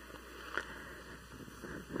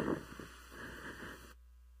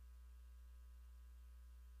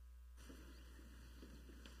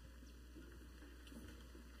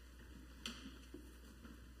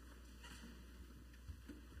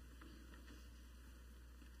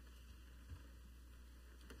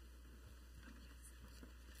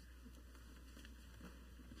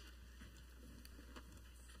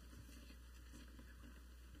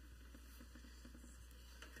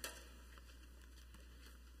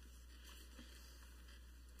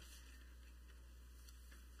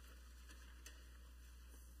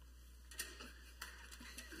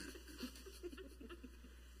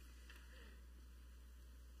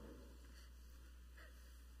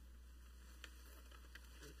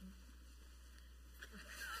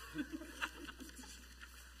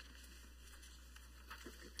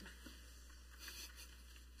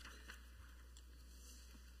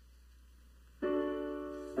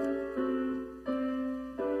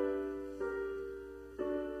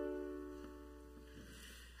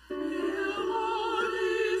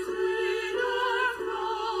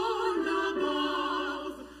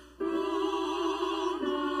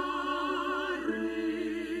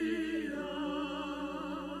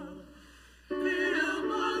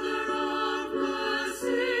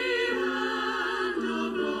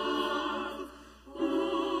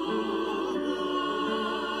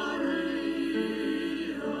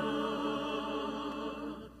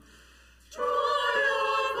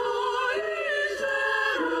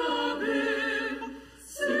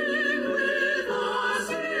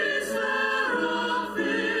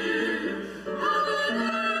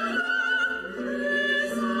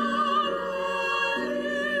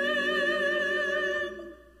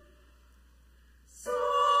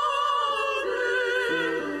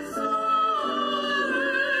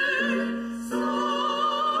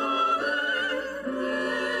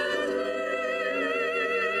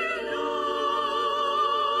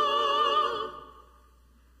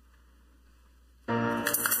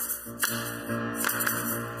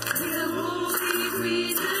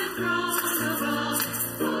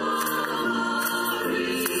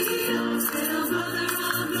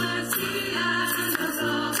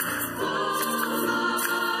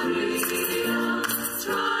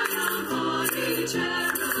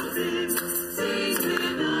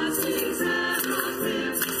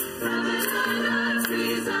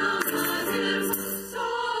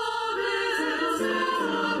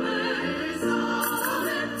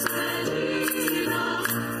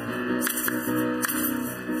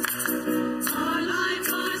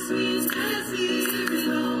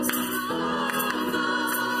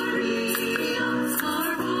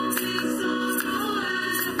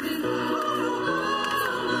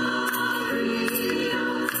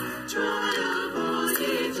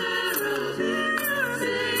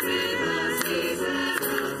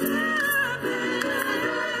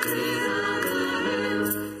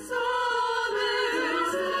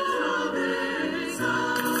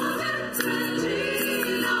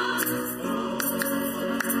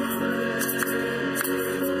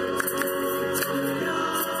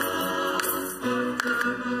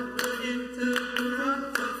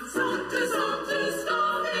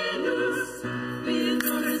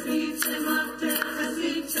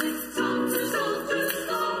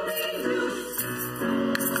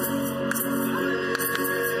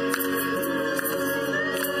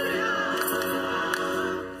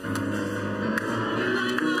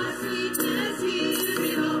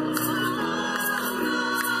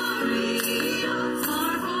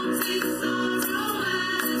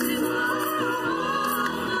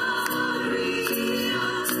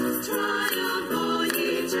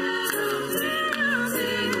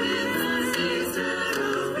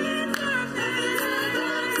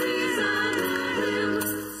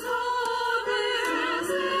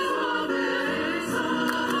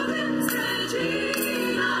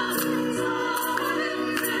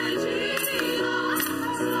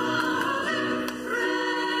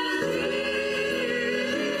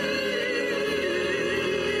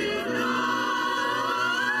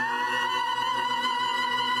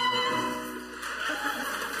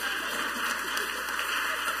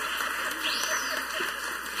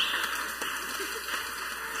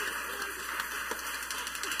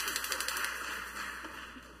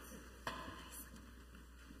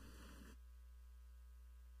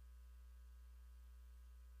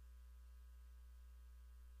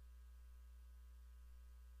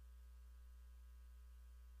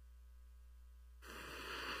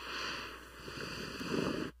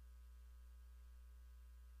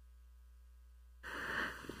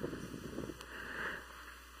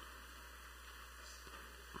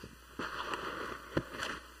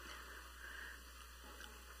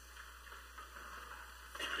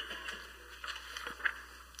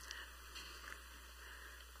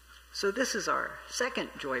 So this is our second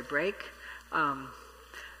joy break.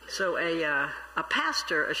 So a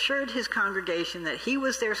pastor assured his congregation that he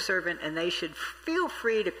was their servant and they should feel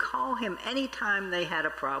free to call him anytime they had a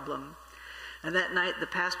problem. And that night the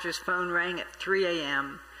pastor's phone rang at 3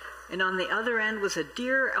 a.m. and on the other end was a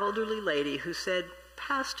dear elderly lady who said,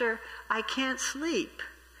 "Pastor, I can't sleep."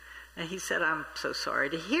 And he said, "I'm so sorry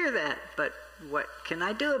to hear that, but what can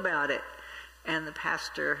I do about it?" And the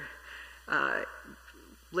pastor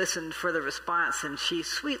listened for the response, and she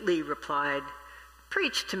sweetly replied,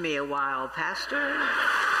 "Preach to me a while, Pastor."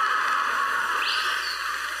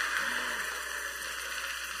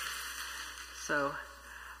 So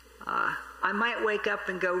I might wake up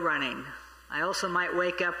and go running. I also might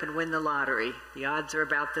wake up and win the lottery. The odds are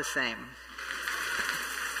about the same.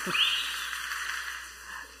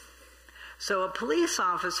 So a police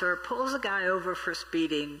officer pulls a guy over for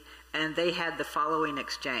speeding, and they had the following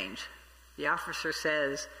exchange. The officer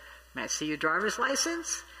says, "May I see your driver's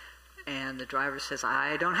license?" And the driver says,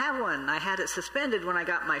 "I don't have one. I had it suspended when I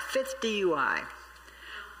got my 5th DUI.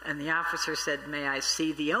 And the officer said, "May I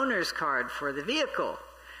see the owner's card for the vehicle?"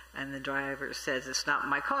 And the driver says, "It's not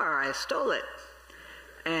my car. I stole it."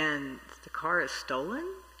 And the car is stolen?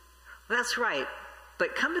 That's right.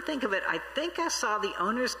 But come to think of it, I think I saw the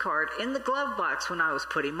owner's card in the glove box when I was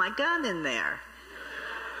putting my gun in there.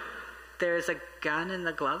 There's a gun in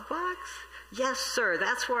the glove box? Yes, sir.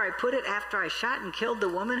 That's where I put it after I shot and killed the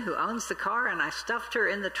woman who owns the car, and I stuffed her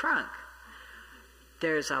in the trunk.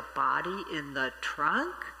 There's a body in the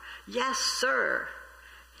trunk? Yes, sir.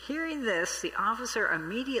 Hearing this, the officer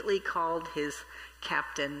immediately called his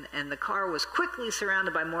captain, and the car was quickly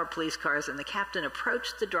surrounded by more police cars, and the captain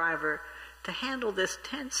approached the driver to handle this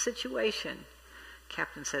tense situation.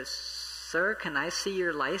 Captain says, "Sir, can I see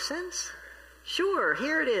your license?" "Sure,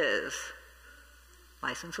 here it is."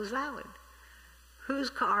 License was valid.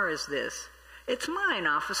 "Whose car is this?" "It's mine,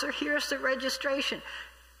 officer. Here's the registration."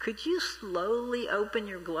 "Could you slowly open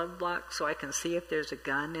your glove box so I can see if there's a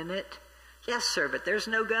gun in it?" "Yes, sir, but there's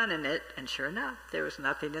no gun in it." And sure enough, there was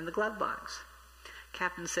nothing in the glove box.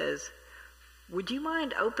 Captain says, "Would you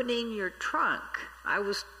mind opening your trunk? I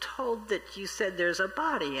was told that you said there's a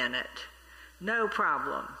body in it." "No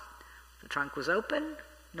problem." The trunk was open,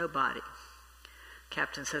 no body.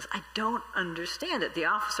 Captain says, "I don't understand it. The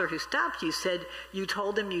officer who stopped you said you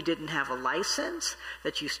told him you didn't have a license,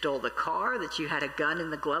 that you stole the car, that you had a gun in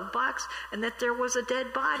the glove box, and that there was a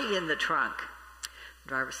dead body in the trunk." The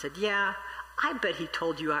driver said, "Yeah, I bet he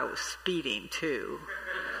told you I was speeding too."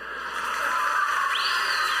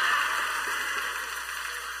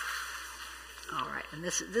 All right, and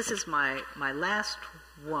this is my last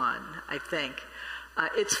one, I think.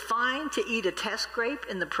 It's fine to eat a test grape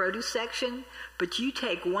in the produce section, but you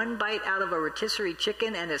take one bite out of a rotisserie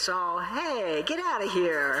chicken and it's all, "Hey, get out of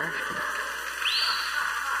here."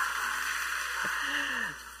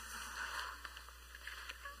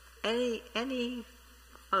 Any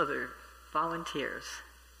other volunteers?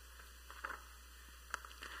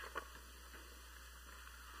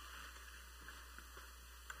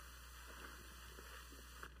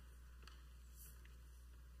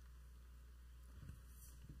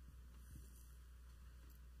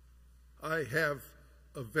 I have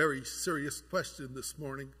a very serious question this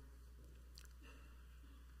morning.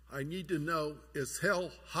 I need to know, is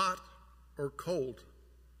hell hot or cold?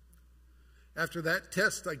 After that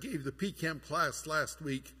test I gave the PCAM class last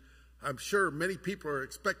week, I'm sure many people are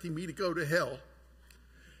expecting me to go to hell,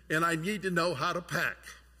 and I need to know how to pack.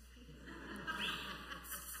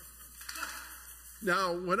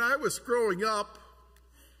 Now, when I was growing up,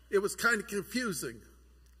 it was kind of confusing,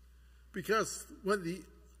 because when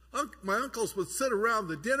my uncles would sit around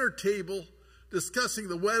the dinner table discussing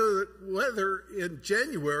the weather in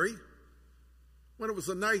January, when it was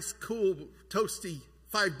a nice, cool, toasty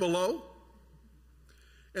 5 below.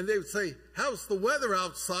 And they would say, "How's the weather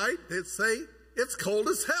outside?" They'd say, "It's cold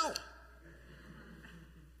as hell."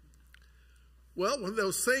 Well, when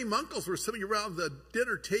those same uncles were sitting around the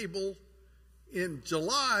dinner table in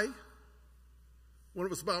July, when it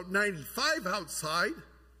was about 95 outside,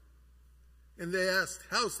 and they asked,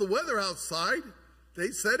 "How's the weather outside?"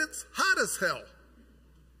 they said, "It's hot as hell."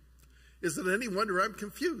 Is it any wonder I'm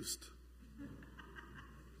confused?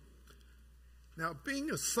 Now,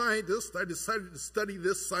 being a scientist, I decided to study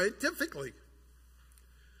this scientifically.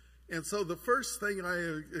 And so the first thing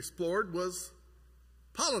I explored was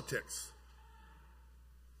politics.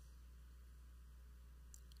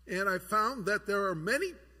 And I found that there are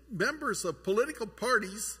many members of political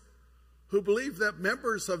parties who believe that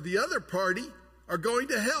members of the other party are going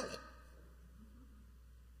to hell.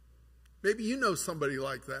 Maybe you know somebody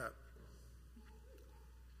like that.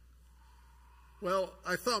 Well,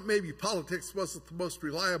 I thought maybe politics wasn't the most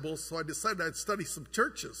reliable, so I decided I'd study some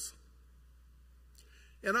churches.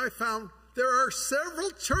 And I found there are several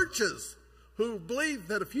churches who believe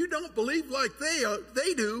that if you don't believe like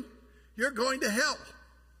they do, you're going to hell.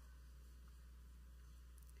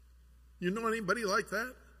 You know anybody like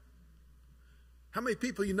that? How many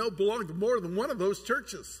people you know belong to more than one of those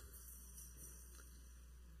churches?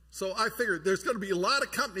 So I figured there's going to be a lot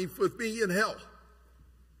of company with me in hell.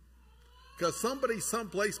 Because somebody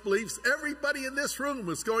someplace believes everybody in this room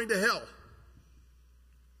is going to hell.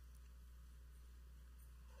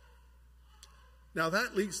 Now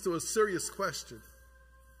that leads to a serious question.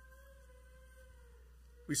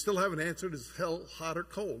 We still haven't answered, is hell hot or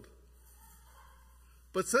cold?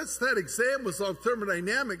 But since that exam was on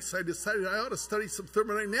thermodynamics, I decided I ought to study some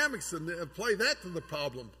thermodynamics and apply that to the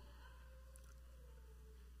problem.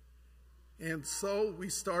 And so we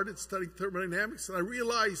started studying thermodynamics, and I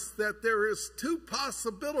realized that there is two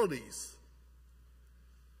possibilities.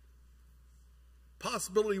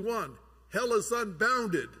 Possibility one, hell is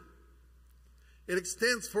unbounded. It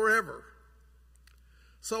extends forever.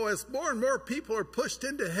 So as more and more people are pushed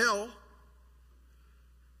into hell,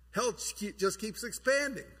 hell just keeps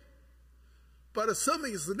expanding. But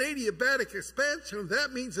assuming it's an adiabatic expansion,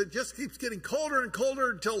 that means it just keeps getting colder and colder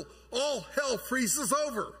until all hell freezes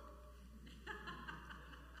over.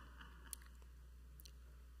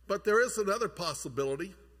 But there is another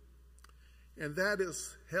possibility, and that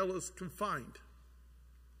is hell is confined.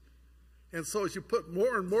 And so as you put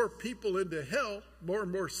more and more people into hell, more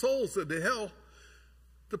and more souls into hell,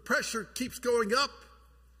 the pressure keeps going up.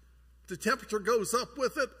 The temperature goes up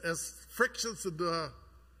with it as frictions and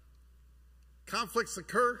conflicts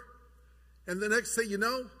occur. And the next thing you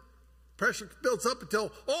know, pressure builds up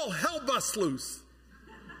until all hell busts loose.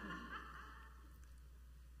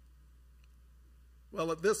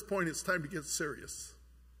 Well, at this point, it's time to get serious.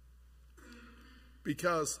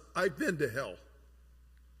 Because I've been to hell.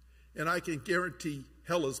 And I can guarantee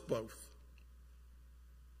hell is both.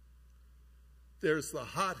 There's the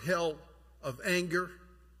hot hell of anger,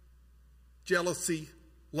 jealousy,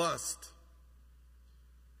 lust.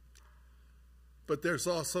 But there's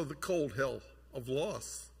also the cold hell of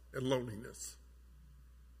loss and loneliness.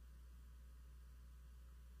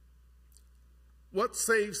 What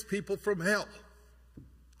saves people from hell?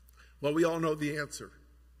 Well, we all know the answer.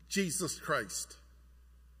 Jesus Christ.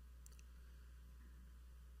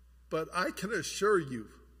 But I can assure you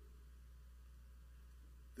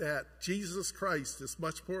that Jesus Christ is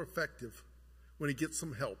much more effective when he gets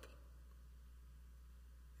some help.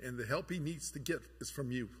 And the help he needs to get is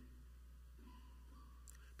from you.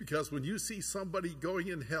 Because when you see somebody going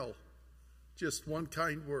in hell, just one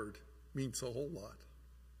kind word means a whole lot.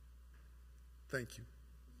 Thank you.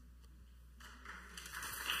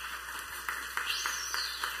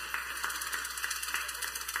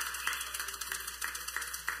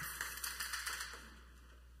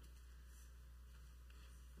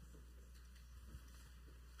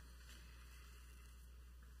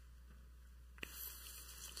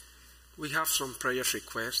 We have some prayer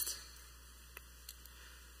requests.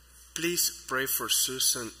 Please pray for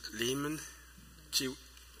Susan Lehman.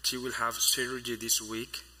 She will have surgery this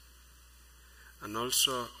week. And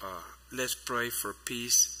also, let's pray for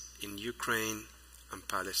peace in Ukraine and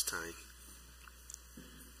Palestine.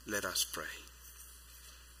 Let us pray.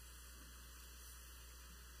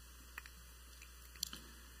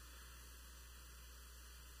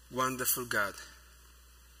 Wonderful God,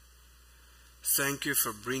 thank you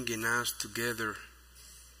for bringing us together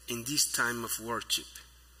in this time of worship,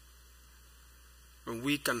 when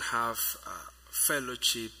we can have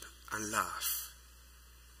fellowship and laugh.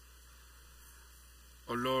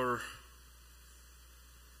 Oh Lord,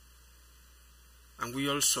 and we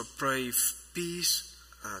also pray peace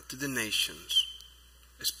to the nations,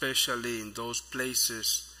 especially in those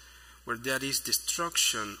places where there is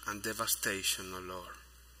destruction and devastation, oh Lord.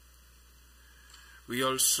 We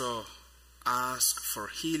also ask for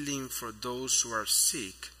healing for those who are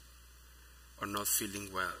sick or not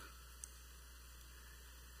feeling well.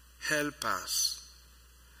 Help us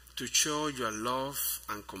to show your love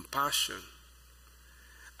and compassion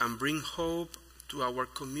and bring hope to our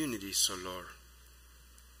communities, O Lord.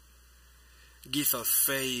 Give us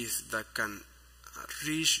faith that can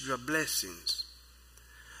reach your blessings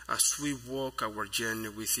as we walk our journey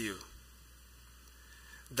with you.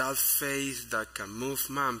 That faith that can move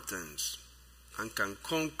mountains and can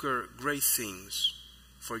conquer great things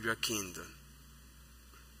for your kingdom.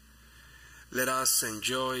 Let us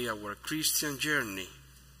enjoy our Christian journey,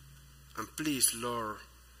 and please, Lord,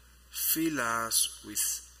 fill us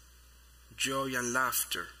with joy and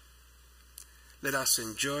laughter. Let us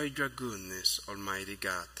enjoy your goodness, Almighty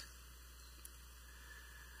God.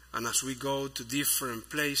 And as we go to different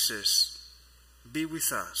places, be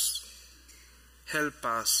with us. Help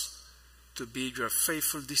us to be your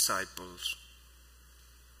faithful disciples.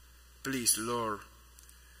 Please, Lord,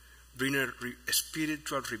 bring a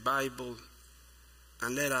spiritual revival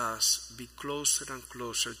and let us be closer and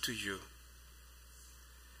closer to you.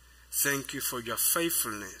 Thank you for your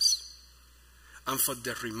faithfulness and for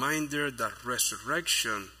the reminder that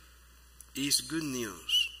resurrection is good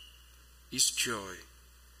news, is joy,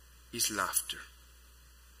 is laughter.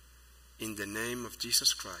 In the name of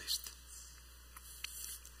Jesus Christ.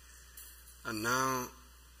 And now,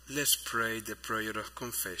 let's pray the prayer of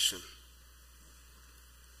confession.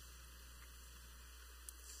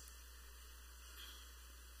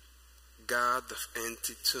 God of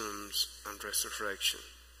empty tombs and resurrection,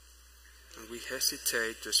 and we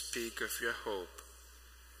hesitate to speak of your hope,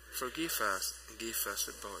 forgive us and give us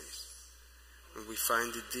a voice. When we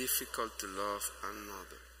find it difficult to love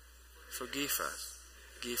another, forgive us,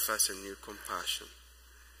 give us a new compassion.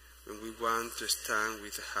 When we want to stand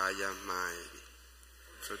with the high and mighty,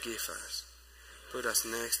 forgive us. Put us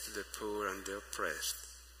next to the poor and the oppressed.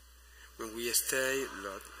 When we stay,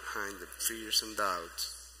 Lord, behind the fears and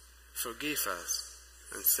doubts, forgive us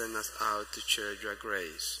and send us out to share your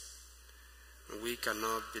grace. When we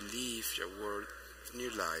cannot believe your word of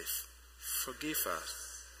new life, forgive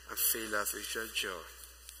us and fill us with your joy.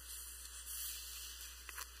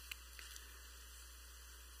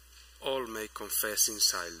 All may confess in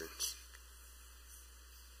silence.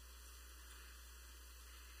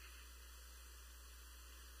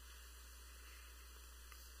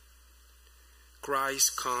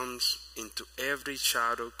 Christ comes into every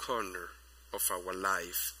shadow corner of our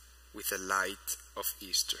life with the light of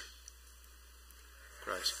Easter.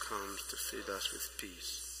 Christ comes to fill us with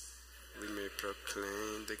peace. We may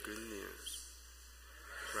proclaim the good news.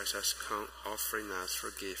 Christ has come offering us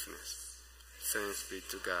forgiveness. Thanks be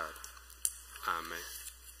to God. Amen.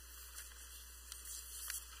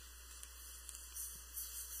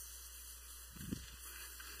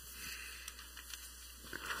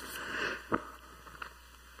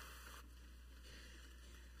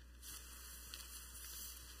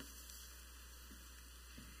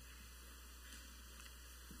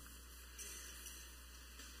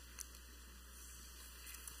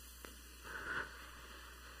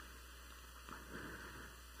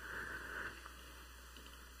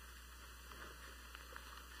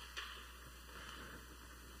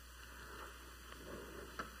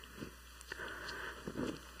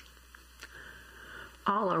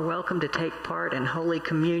 All are welcome to take part in Holy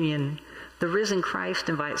Communion. The risen Christ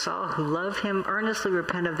invites all who love him, earnestly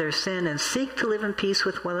repent of their sin, and seek to live in peace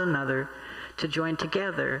with one another to join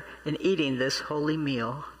together in eating this holy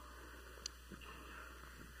meal.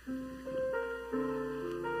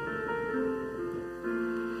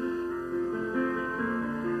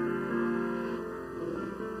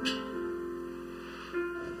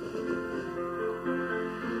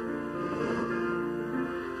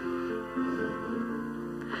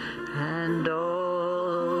 And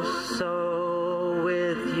also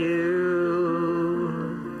with you.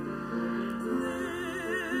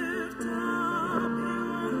 Lift up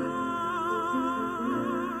your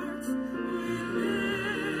hearts.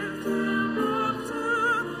 Lift them up to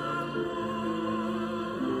the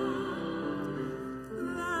Lord.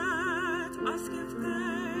 Let us give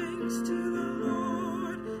thanks to the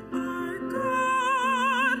Lord our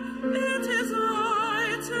God. It is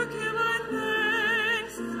right to give our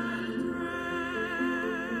thanks and praise.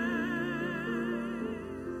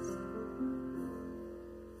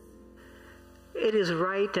 It is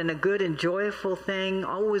right and a good and joyful thing,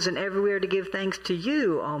 always and everywhere, to give thanks to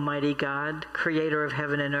you, Almighty God, creator of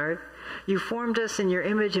heaven and earth. You formed us in your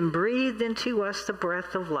image and breathed into us the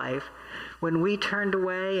breath of life. When we turned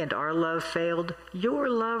away and our love failed, your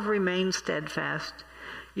love remained steadfast.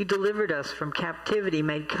 You delivered us from captivity,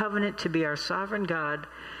 made covenant to be our sovereign God,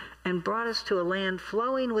 and brought us to a land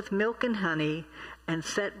flowing with milk and honey, and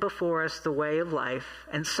set before us the way of life.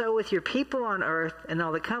 And so with your people on earth and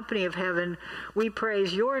all the company of heaven, we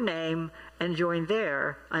praise your name and join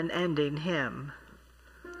their unending hymn.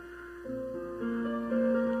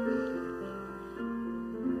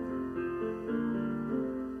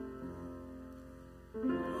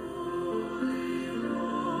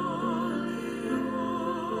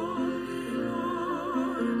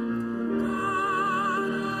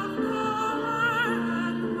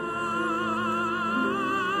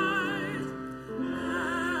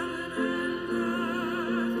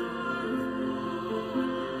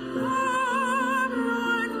 Lord,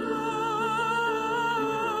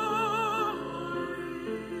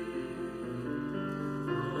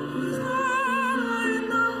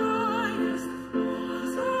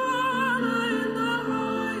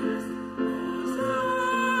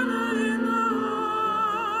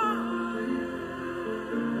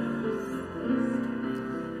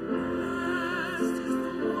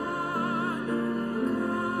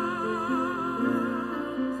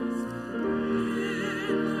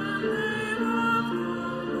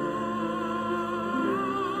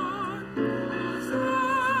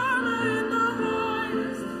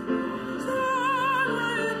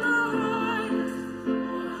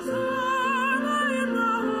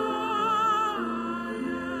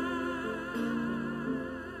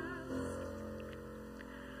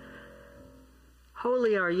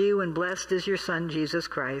 Holy are you, and blessed is your Son, Jesus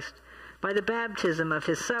Christ. By the baptism of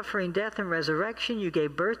his suffering, death, and resurrection, you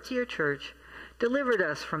gave birth to your church, delivered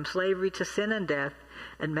us from slavery to sin and death,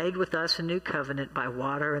 and made with us a new covenant by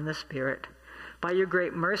water and the Spirit. By your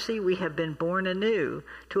great mercy, we have been born anew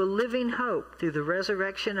to a living hope through the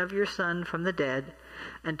resurrection of your Son from the dead,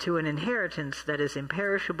 and to an inheritance that is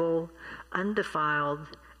imperishable,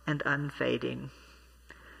 undefiled, and unfading.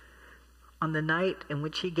 On the night in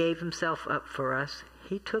which he gave himself up for us,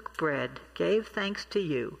 he took bread, gave thanks to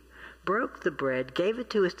you, broke the bread, gave it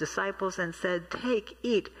to his disciples, and said, "Take,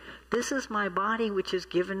 eat. This is my body which is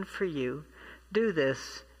given for you. Do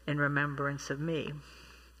this in remembrance of me."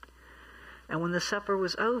 And when the supper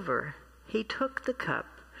was over, he took the cup,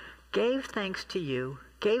 gave thanks to you,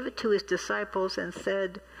 gave it to his disciples, and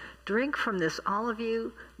said, "Drink from this, all of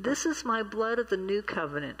you. This is my blood of the new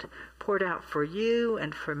covenant, poured out for you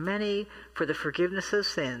and for many for the forgiveness of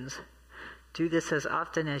sins. Do this as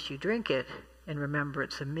often as you drink it in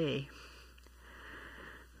remembrance of me."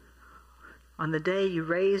 On the day you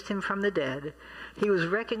raised him from the dead, he was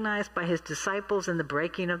recognized by his disciples in the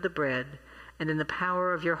breaking of the bread, and in the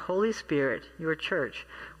power of your Holy Spirit, your church,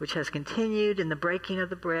 which has continued in the breaking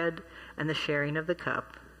of the bread and the sharing of the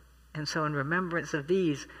cup. And so in remembrance of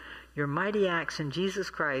these, your mighty acts in Jesus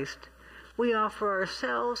Christ, we offer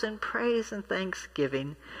ourselves in praise and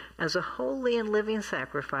thanksgiving as a holy and living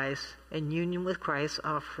sacrifice in union with Christ's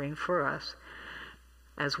offering for us,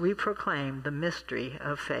 as we proclaim the mystery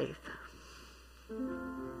of faith.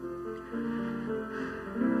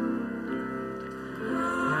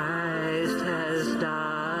 Christ has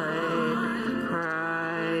died,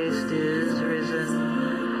 Christ is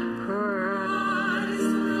risen,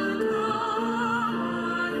 Christ will come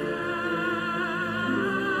again.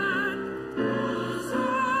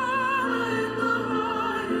 Hosanna in the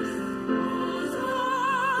highest,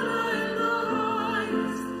 Hosanna in the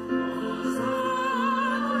highest, Hosanna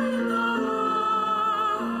in the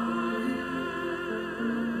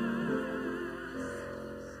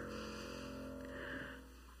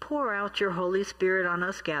Pour out your Holy Spirit on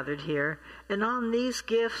us gathered here, and on these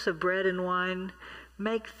gifts of bread and wine.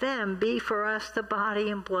 Make them be for us the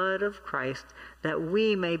body and blood of Christ, that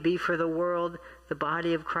we may be for the world the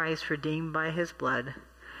body of Christ redeemed by his blood.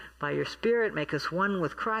 By your Spirit, make us one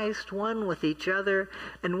with Christ, one with each other,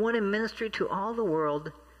 and one in ministry to all the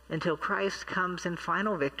world, until Christ comes in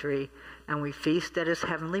final victory, and we feast at his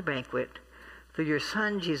heavenly banquet. Through your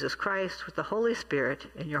Son, Jesus Christ, with the Holy Spirit,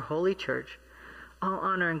 in your holy church, all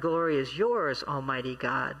honor and glory is yours, Almighty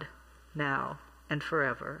God, now and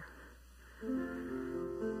forever.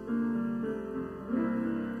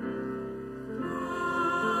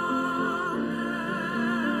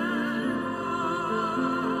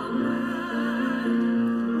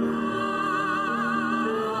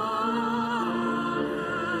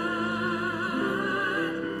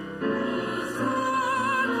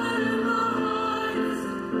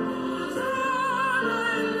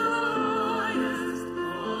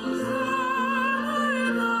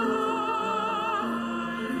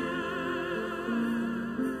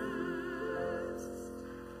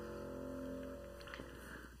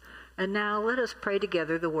 And now let us pray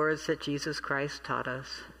together the words that Jesus Christ taught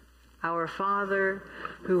us. Our Father,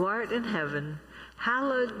 who art in heaven,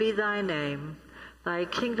 hallowed be thy name. Thy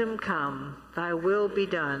kingdom come, thy will be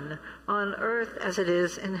done, on earth as it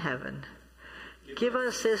is in heaven. Give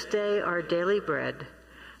us this day our daily bread,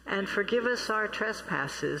 and forgive us our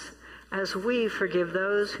trespasses, as we forgive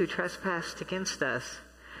those who trespass against us.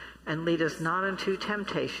 And lead us not into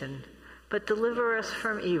temptation, but deliver us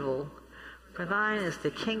from evil. For thine is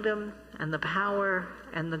the kingdom, and the power,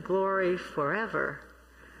 and the glory forever.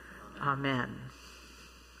 Amen.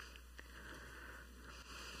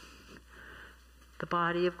 The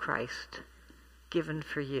body of Christ, given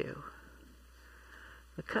for you.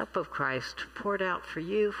 The cup of Christ, poured out for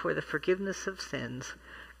you for the forgiveness of sins.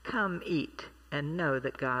 Come, eat, and know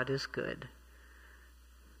that God is good.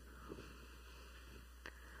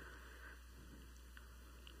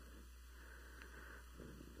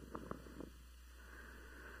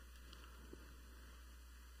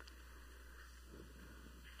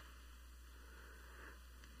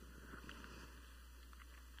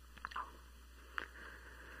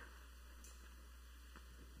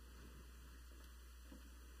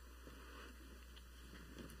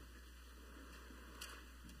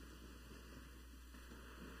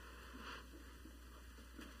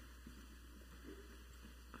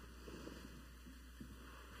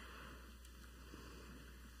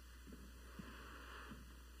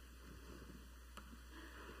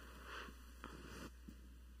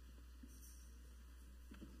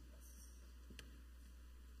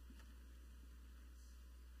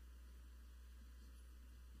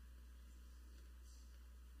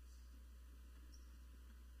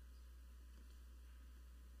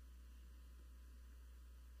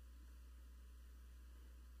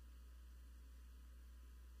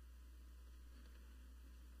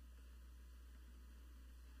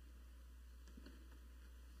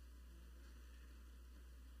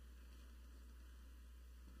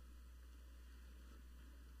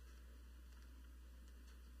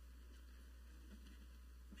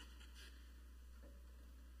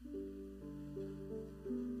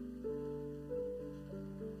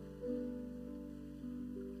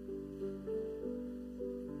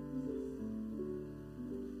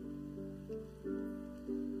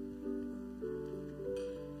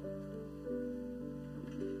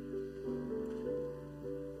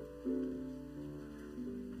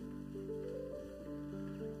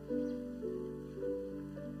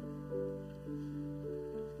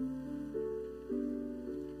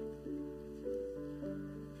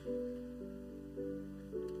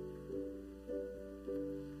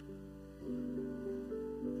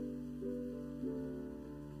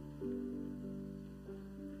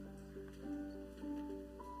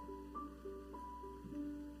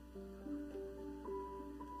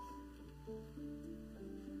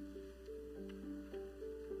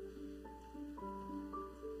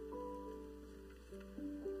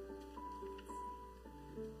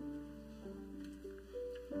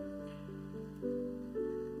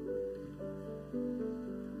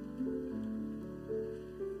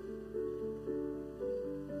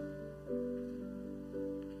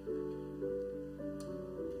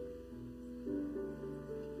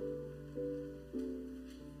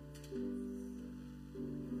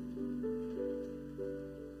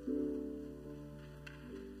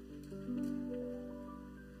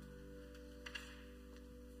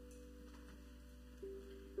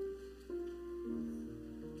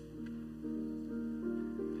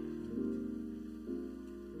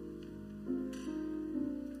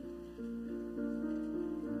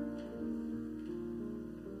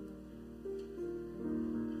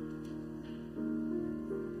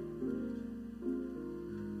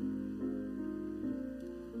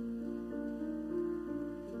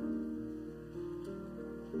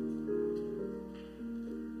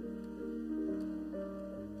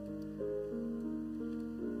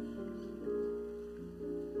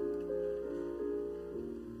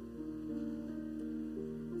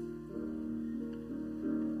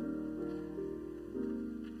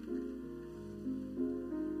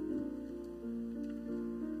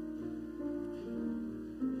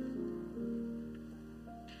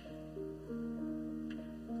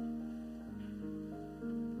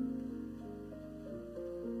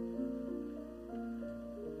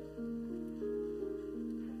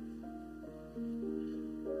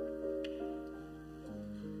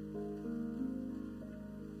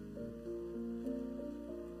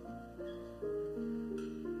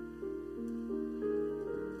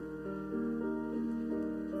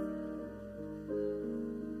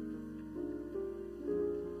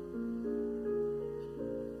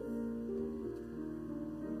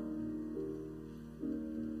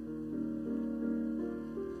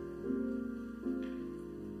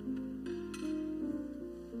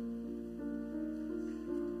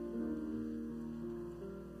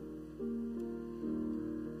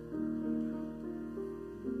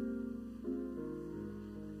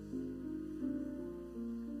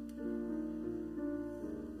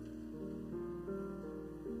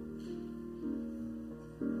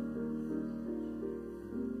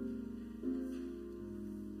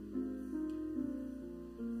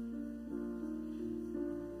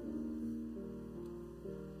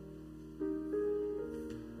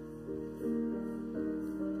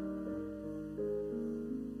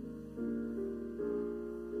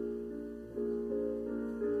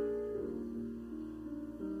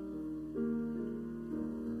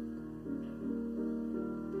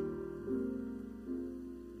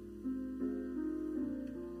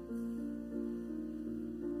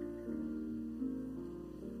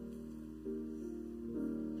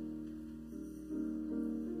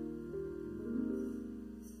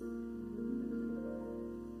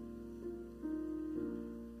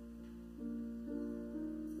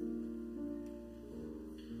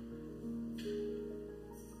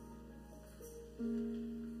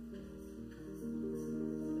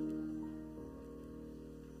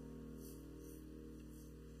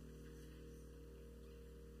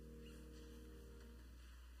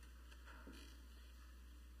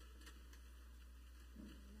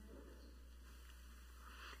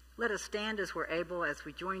 Let us stand as we're able as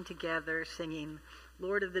we join together singing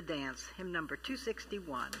Lord of the Dance, hymn number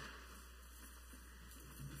 261.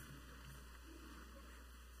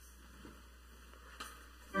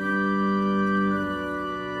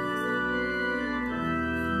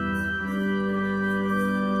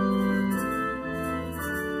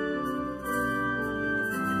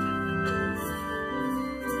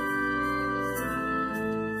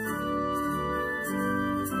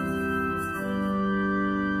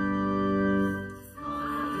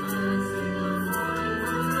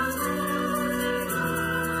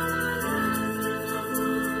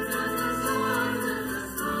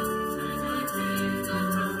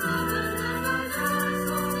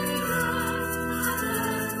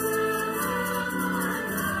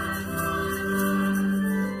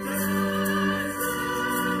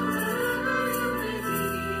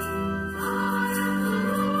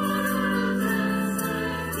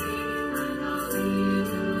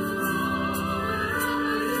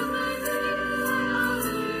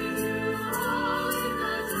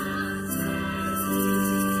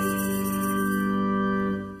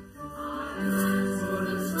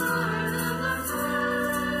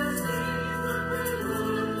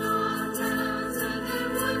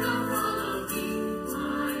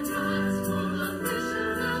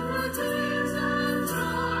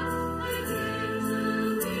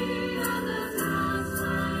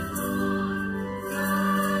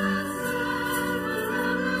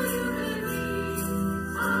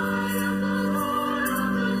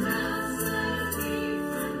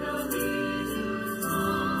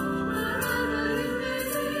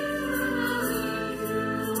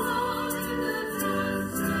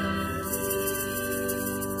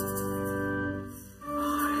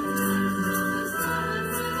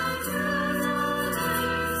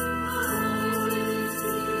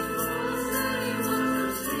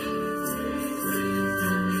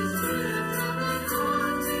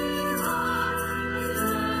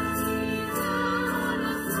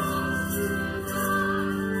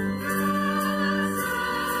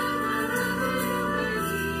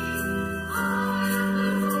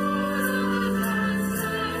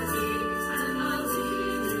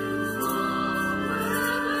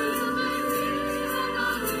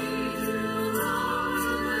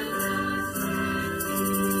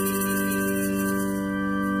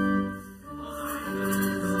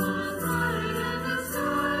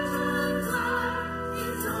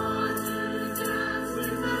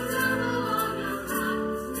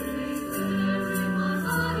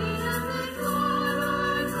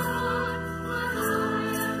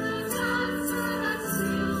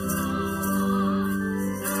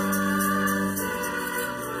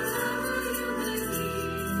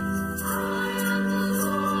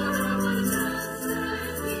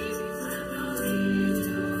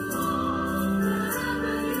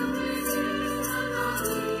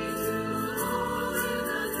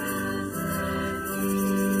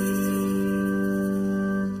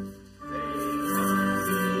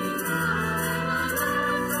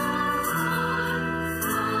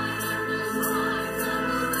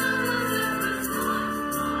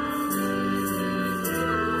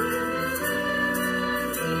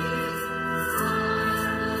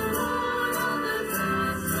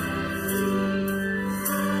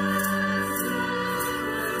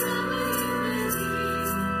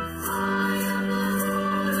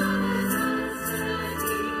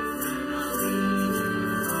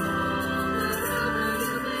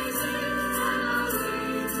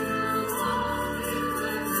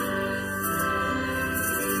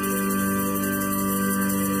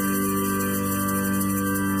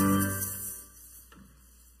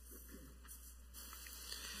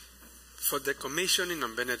 For the commissioning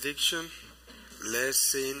and benediction, let's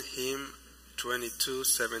sing hymn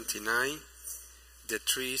 2279, The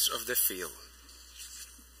Trees of the Field.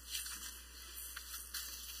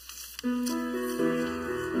 Thank you.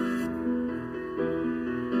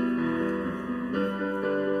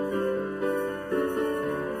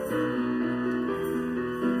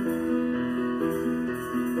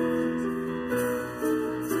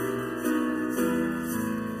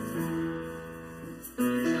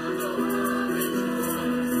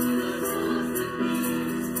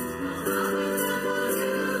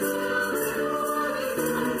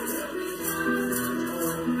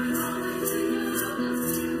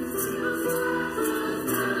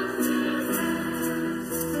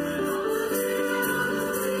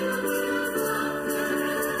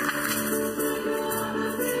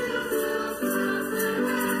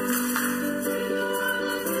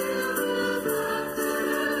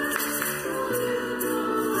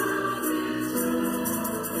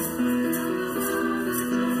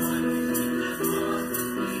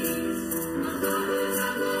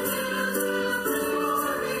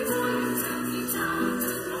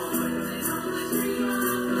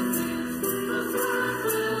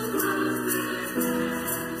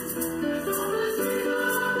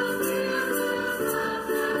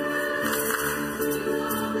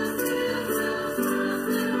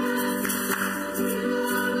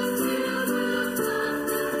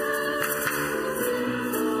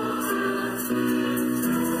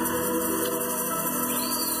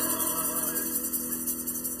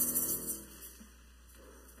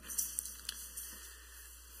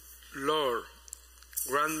 Lord,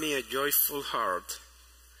 grant me a joyful heart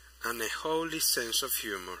and a holy sense of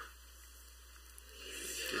humor.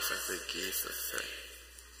 Give us the gift of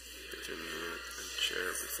faith to meet and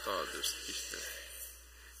share with others each day.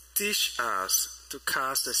 Teach us to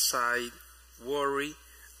cast aside worry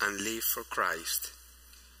and live for Christ.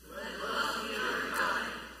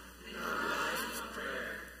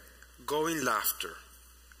 Go in laughter,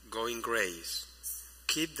 go in grace.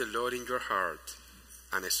 Keep the Lord in your heart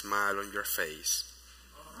and a smile on your face.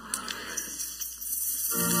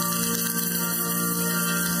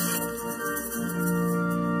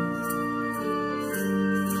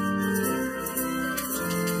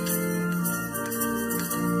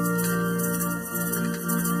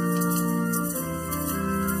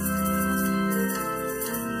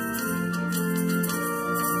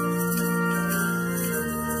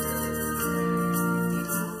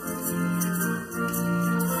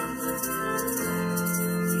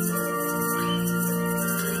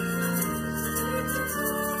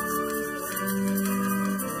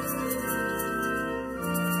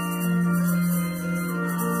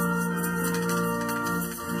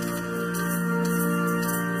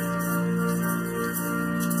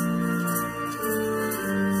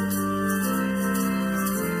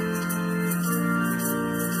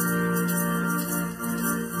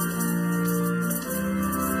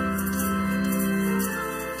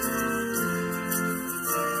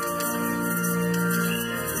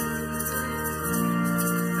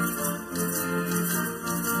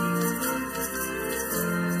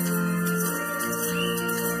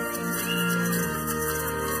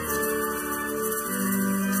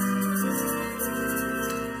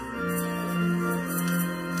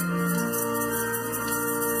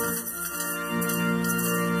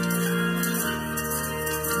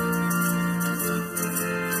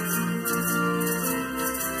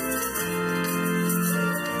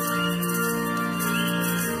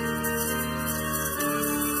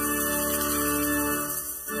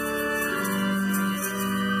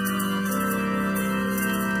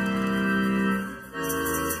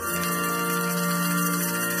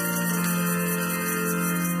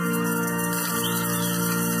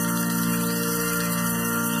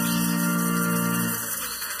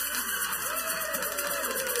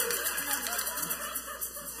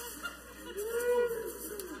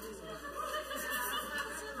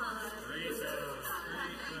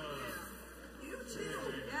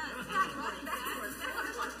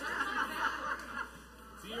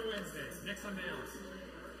 See you Wednesday. Next Sunday else.